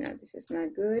 No, this is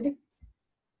not good.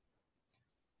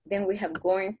 Then we have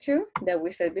going to, that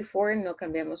we said before, no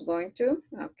cambiamos going to,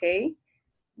 okay?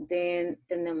 Then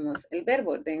tenemos el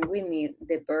verbo, then we need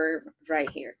the verb right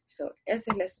here. So,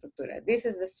 esa es la estructura. This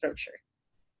is the structure.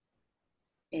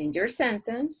 And your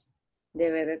sentence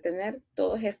debe de tener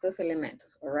todos estos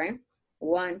elementos, all right?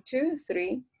 1, 2,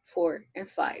 3, 4, and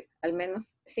 5. Al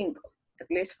menos 5, at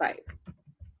least 5.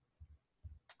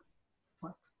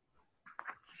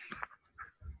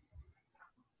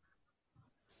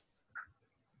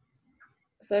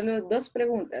 Solo 2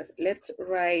 preguntas. Let's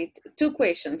write 2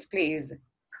 questions, please.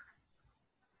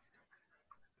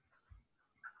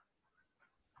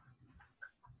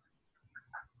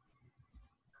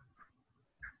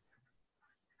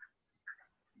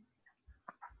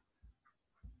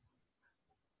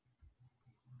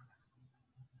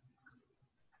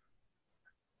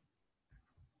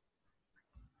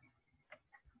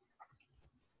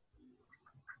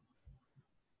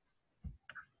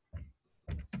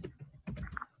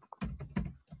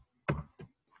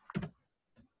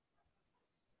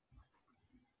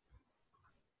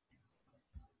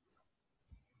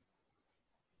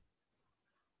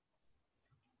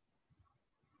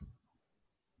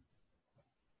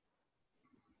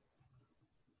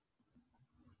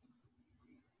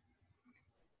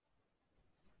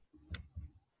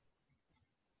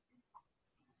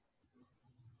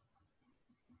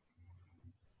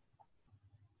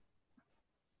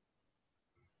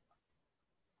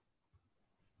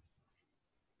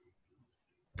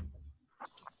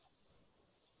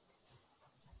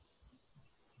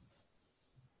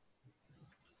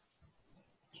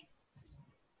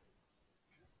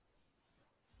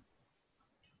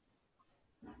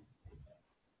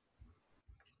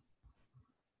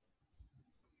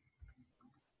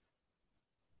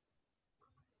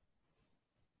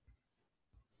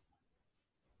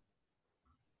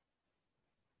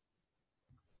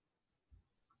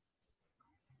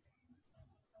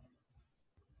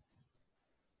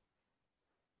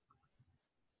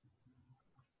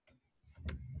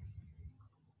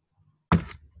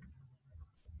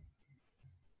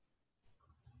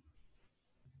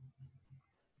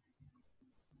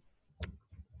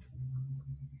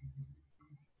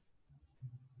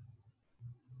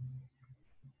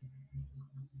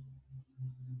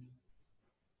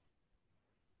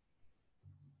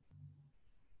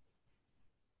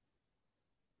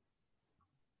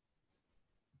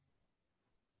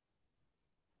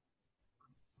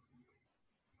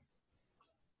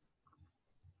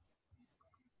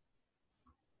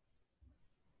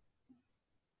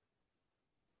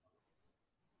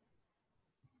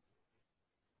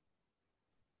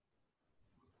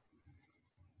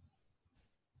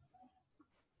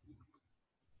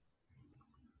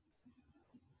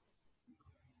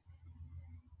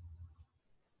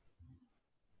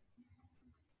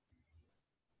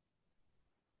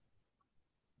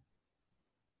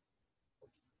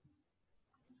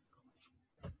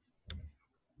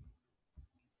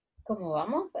 ¿Cómo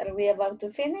vamos? Are we about to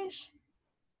finish?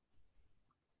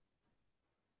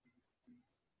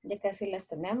 Ya casi las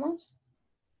tenemos.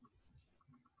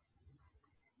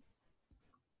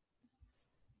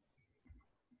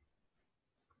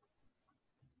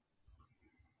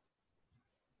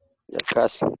 Ya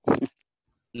casi.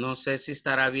 No sé si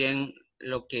estará bien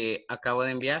lo que acabo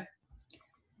de enviar.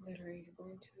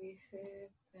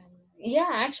 Yeah,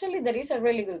 actually, that is a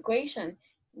really good question.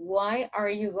 Why are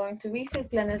you going to visit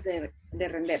planes de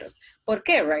renderos? ¿Por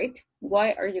qué, right?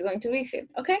 Why are you going to visit?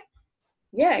 Okay.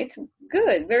 Yeah, it's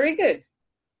good. Very good.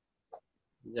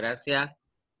 Gracias.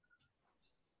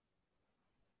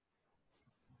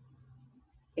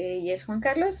 Yes, Juan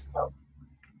Carlos?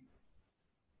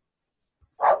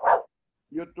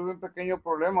 Yo tuve un pequeño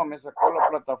problema, me sacó la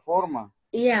plataforma.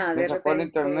 Yeah, me de sacó el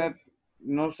repente. internet.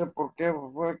 No sé por qué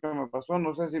fue que me pasó,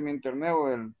 no sé si mi internet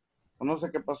o no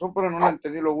sé qué pasó, pero no le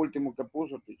entendí lo último que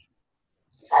puso, teacher.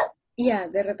 Yeah,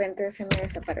 de repente se me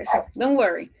desapareció. Don't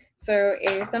worry. So,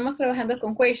 estamos trabajando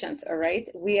con questions, all right?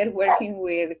 We are working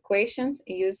with questions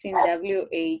using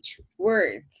WH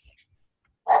words.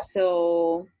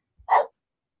 So,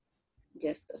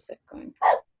 just a second.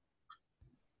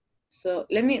 So,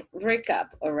 let me recap,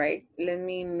 all right? Let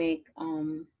me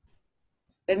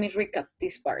recap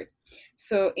this part.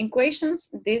 So, in questions,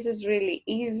 this is really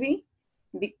easy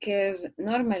because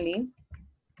normally,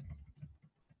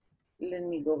 let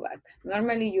me go back.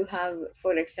 Normally you have,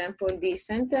 for example, this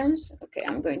sentence. Okay,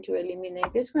 I'm going to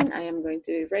eliminate this one. I am going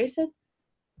to erase it.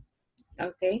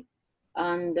 Okay,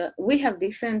 and we have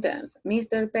this sentence.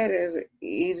 Mr. Perez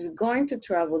is going to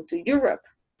travel to Europe.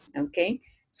 Okay,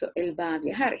 so él va a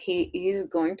viajar. He is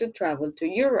going to travel to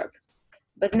Europe.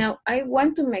 But now I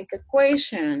want to make a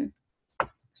question.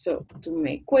 So to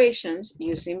make questions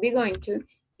using be going to,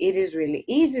 it is really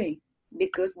easy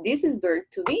because this is verb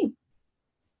to be.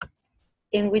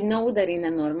 And we know that in a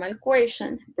normal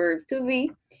question, verb to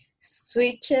be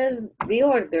switches the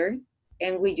order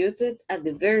and we use it at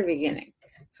the very beginning.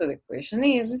 So the question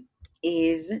is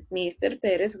Mr.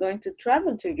 Perez going to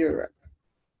travel to Europe?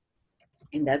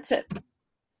 And that's it,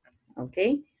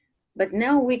 okay? But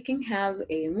now we can have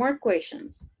more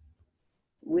questions.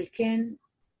 We can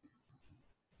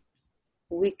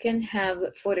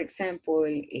have, for example,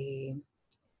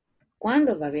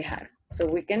 ¿cuándo va a viajar? So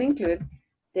we can include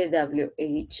the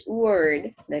WH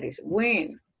word, that is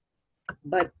when.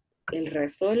 But el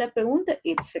resto de la pregunta,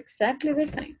 it's exactly the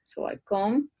same. So I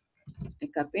come, I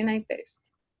copy and I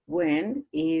paste. When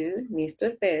is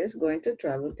Mr. Perez going to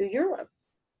travel to Europe?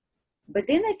 But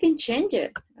then I can change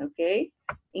it, okay?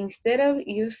 Instead of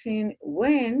using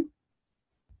when,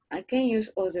 I can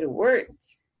use other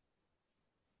words.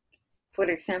 For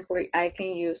example, I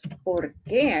can use por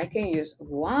qué, I can use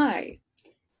why.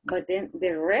 But then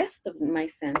the rest of my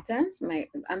sentence,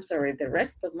 the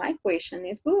rest of my question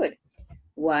is good.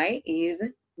 Why is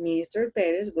Mr.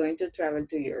 Perez going to travel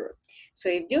to Europe? So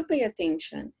if you pay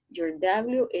attention, your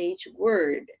WH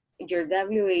word, your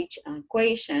WH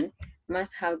question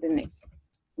must have the next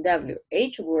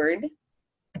WH word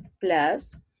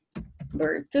plus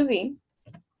verb to be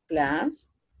plus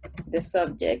the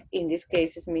subject, in this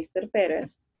case is Mr.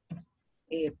 Perez,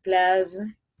 plus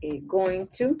going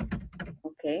to,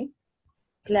 okay,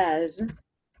 plus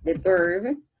the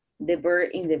verb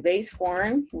in the base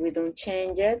form, we don't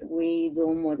change it, we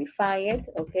don't modify it,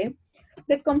 okay?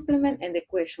 The complement and the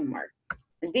question mark.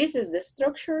 And this is the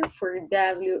structure for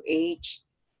WH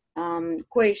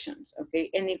questions,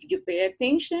 okay? And if you pay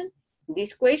attention,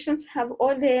 these questions have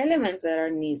all the elements that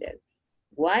are needed.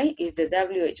 Why is the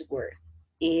WH word?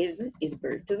 Is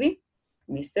verb to be.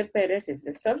 Mr. Perez is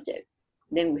the subject.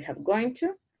 Then we have going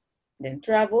to, then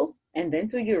travel, and then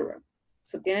to Europe.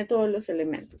 So tiene todos los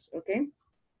elementos, okay?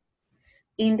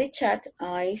 In the chat,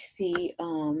 I see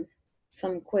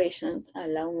some questions.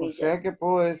 Allow me O sea just... que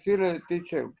puedo decirle,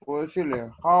 teacher, puedo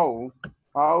decirle,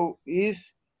 how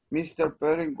is Mr.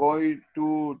 Perry going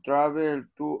to travel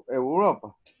to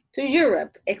Europe? To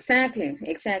Europe, exactly,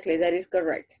 that is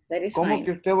correct, that is ¿Cómo fine.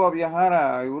 que usted va a viajar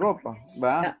a Europa?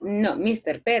 ¿Va? No,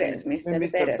 Mr. Pérez,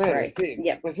 Mr. Pérez, right? Sí.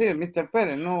 Yeah. Pues sí, Mr.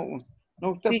 Pérez, no usted,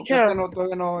 porque Teacher. usted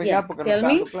todavía no va Yeah. porque Tell no está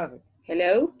me. dando clase.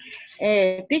 Hello?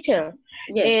 Teacher.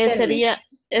 Yes,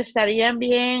 estarían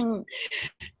bien,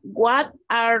 what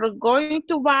are going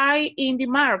to buy in the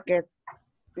market?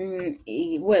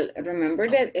 Well, remember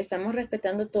that estamos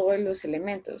respetando todos los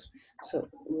elementos. So,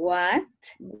 what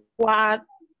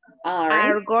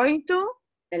are going to?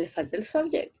 Le falta el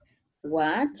subject.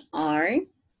 What are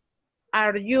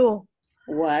you?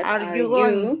 What are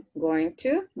you going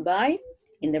to buy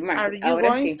in the market? Are you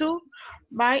going to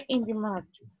buy in the market?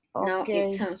 No, Okay.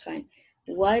 it sounds fine.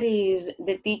 What is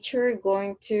the teacher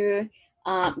going to...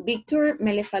 Victor,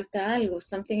 me le falta algo.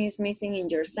 Something is missing in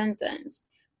your sentence.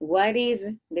 What is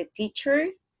the teacher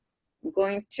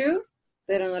going to?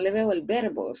 Pero no le veo el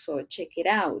verbo, so check it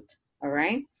out. All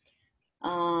right.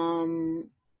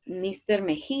 Mr.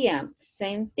 Mejía,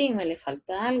 same thing, me le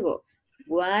falta algo.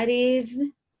 What is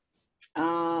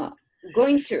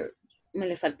going to? Me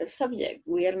le falta el subject.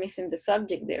 We are missing the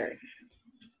subject there.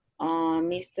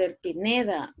 Mr.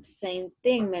 Pineda, same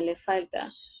thing, me le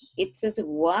falta. It says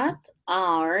what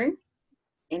are,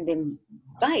 and then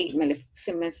by,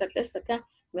 se me salta hasta acá.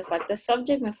 Me falta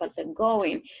subject, me falta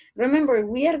going. Remember,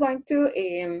 we are going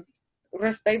to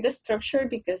respect the structure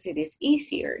because it is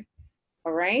easier.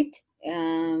 All right.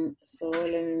 So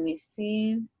let me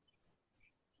see.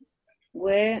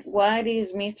 What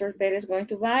is Mr. Perez going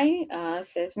to buy?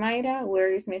 Says Mayra.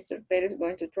 Where is Mr. Perez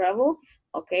going to travel?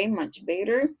 Okay, much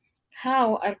better.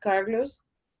 How are Carlos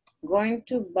going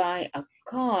to buy a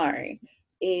car?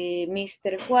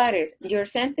 Mr. Juarez, your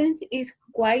sentence is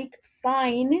quite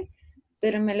fine,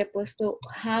 pero me le he puesto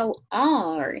how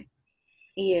are.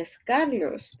 Y es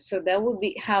Carlos. So that would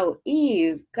be how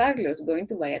is Carlos going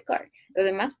to buy a car? Lo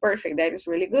demás, perfect. That is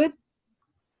really good.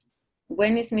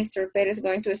 When is Mr. Perez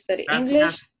going to study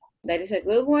English? That is a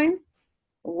good one.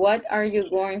 What are you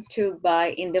going to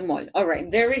buy in the mall? All right,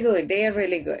 very good. They are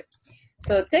really good.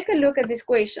 So take a look at these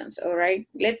questions, all right?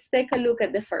 Let's take a look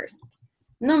at the first.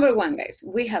 Number one, guys,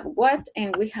 we have what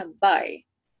and we have buy.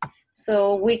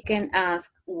 So we can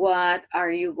ask, what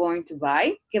are you going to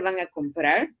buy? ¿Qué van a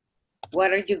comprar?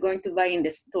 What are you going to buy in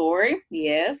the store?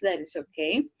 Yes, that is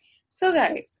okay. So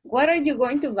guys, what are you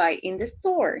going to buy in the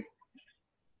store?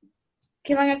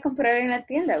 ¿Qué van a comprar en la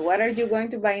tienda? What are you going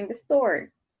to buy in the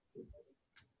store?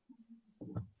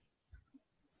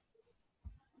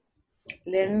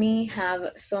 Let me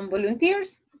have some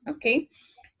volunteers, okay?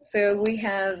 So we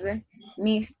have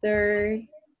Mr.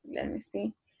 Let me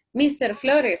see. Mr.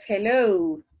 Flores,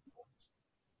 hello.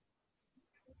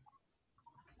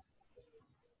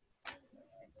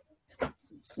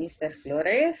 Mr.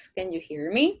 Flores, can you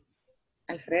hear me?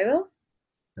 Alfredo?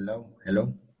 Hello,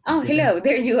 hello. Oh, hello,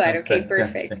 there you are. Okay,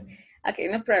 perfect. Okay,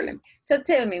 no problem. So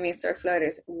tell me, Mr.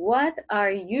 Flores, what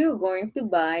are you going to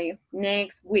buy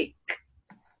next week?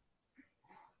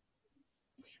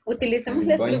 Utilizamos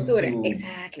la estructura.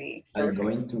 Exactly. I'm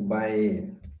going to buy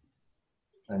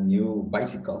a new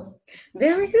bicycle.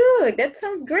 Very good. That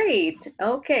sounds great.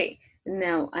 Okay.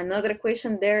 Now, another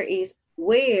question there is,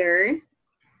 where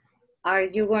are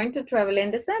you going to travel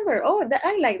in December? Oh,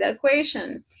 I like that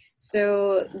question.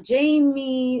 So,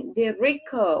 Jamie De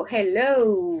Rico,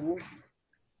 hello.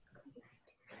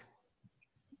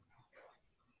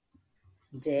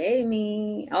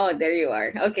 Jamie. Oh, there you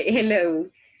are. Okay, hello.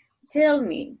 Tell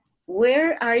me,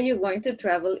 where are you going to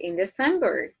travel in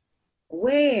December?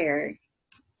 Where?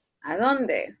 ¿A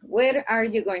dónde? Where are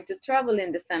you going to travel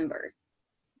in December?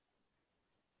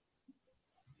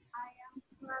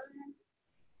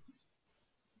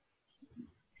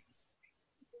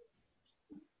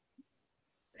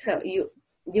 So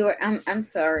I'm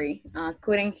sorry,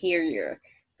 couldn't hear you.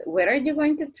 So where are you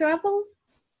going to travel?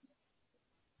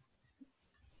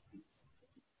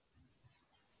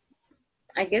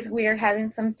 I guess we are having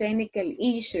some technical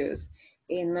issues.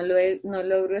 No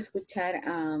logro escuchar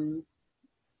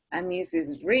a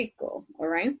Mrs. Rico, all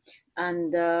right?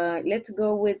 And let's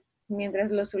go with, mientras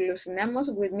lo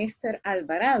solucionamos, with Mr.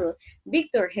 Alvarado.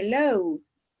 Victor, hello.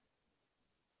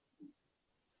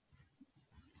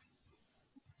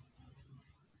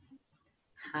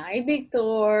 Hi,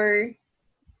 Victor.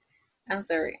 I'm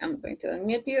sorry, I'm going to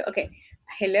unmute you. Okay,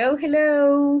 hello,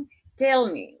 hello.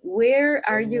 Tell me, where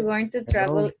are you going to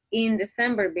travel in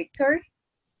December, Victor?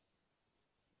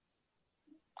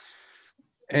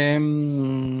 No,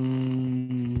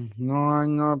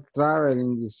 I'm not traveling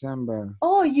in December.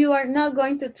 Oh, you are not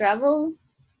going to travel?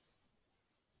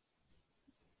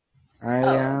 I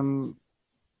am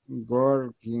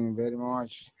working very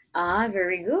much. Ah,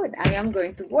 very good. I am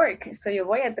going to work. So yo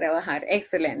voy a trabajar.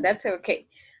 Excellent. That's okay.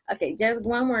 Okay, just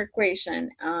one more question.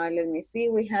 Let me see.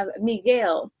 We have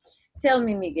Miguel. Tell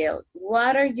me, Miguel,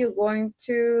 what are you going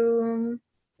to,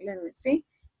 let me see.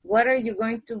 What are you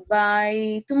going to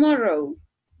buy tomorrow?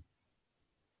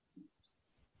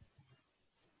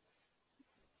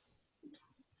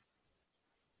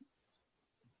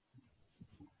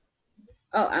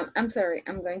 Oh, I'm sorry.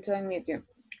 I'm going to unmute you.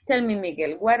 Tell me,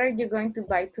 Miguel, what are you going to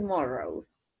buy tomorrow?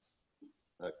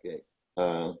 Okay.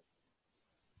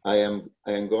 I am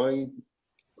going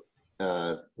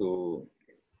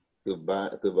to buy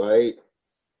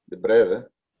the bread,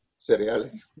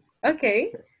 cereals.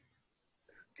 Okay.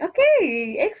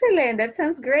 Okay, excellent. That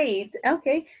sounds great.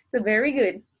 Okay, so very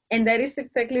good. And that is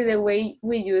exactly the way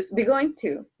we use be going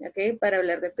to, okay, para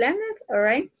hablar de planes, all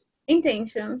right,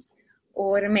 intentions,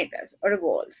 or metas, or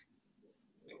goals.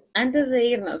 Antes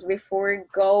de irnos, before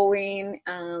going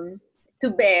to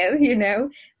bed, you know,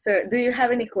 so do you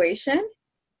have any question,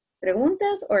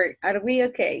 preguntas, or are we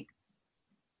okay?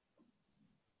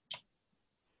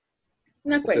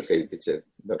 No question. Okay, teacher.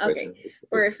 No Okay, question.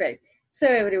 perfect. So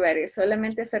everybody,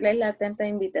 solamente hacerles la atenta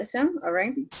invitación, all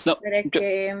right? No, Para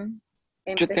que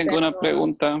yo tengo una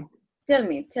pregunta. Tell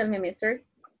me, mister.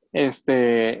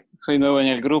 Soy nuevo en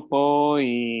el grupo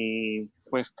y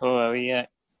pues todavía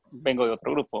vengo de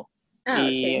otro grupo. Y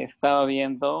Okay. estaba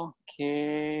viendo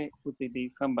que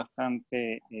utilizan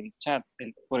bastante el chat.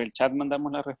 ¿Por el chat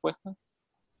mandamos la respuesta?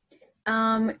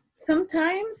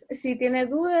 Sometimes, si tiene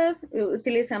dudas,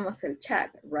 utilizamos el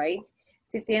chat, right?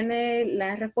 Si tiene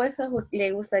las respuestas,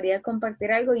 le gustaría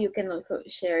compartir algo, you can also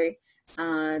share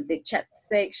the chat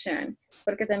section,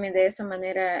 porque también de esa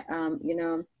manera, you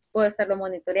know, puedo estarlo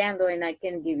monitoreando and I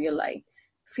can give you like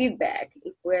feedback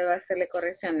y puedo hacerle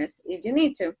correcciones if you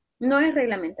need to. No es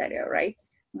reglamentario, right?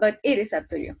 But it is up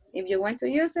to you. If you want to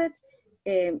use it,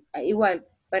 igual,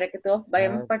 para que todos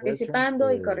vayamos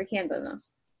participando y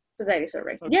corrigiéndonos. So that is all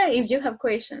right. Okay. Yeah, if you have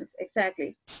questions,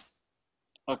 exactly.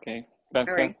 Okay, gracias.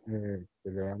 All right.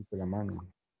 Que levante la mano.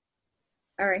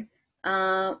 All right.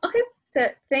 Okay, so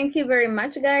thank you very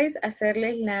much, guys.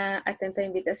 Hacerles la atenta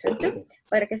invitación too,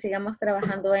 para que sigamos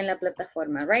trabajando en la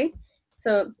plataforma, right?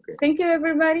 So thank you,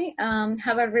 everybody.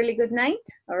 Have a really good night,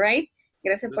 all right?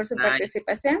 Gracias por su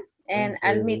participación, and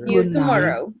I'll meet you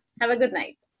tomorrow. Have a good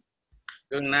night.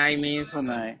 Good night, Miss. Good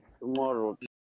night. Tomorrow.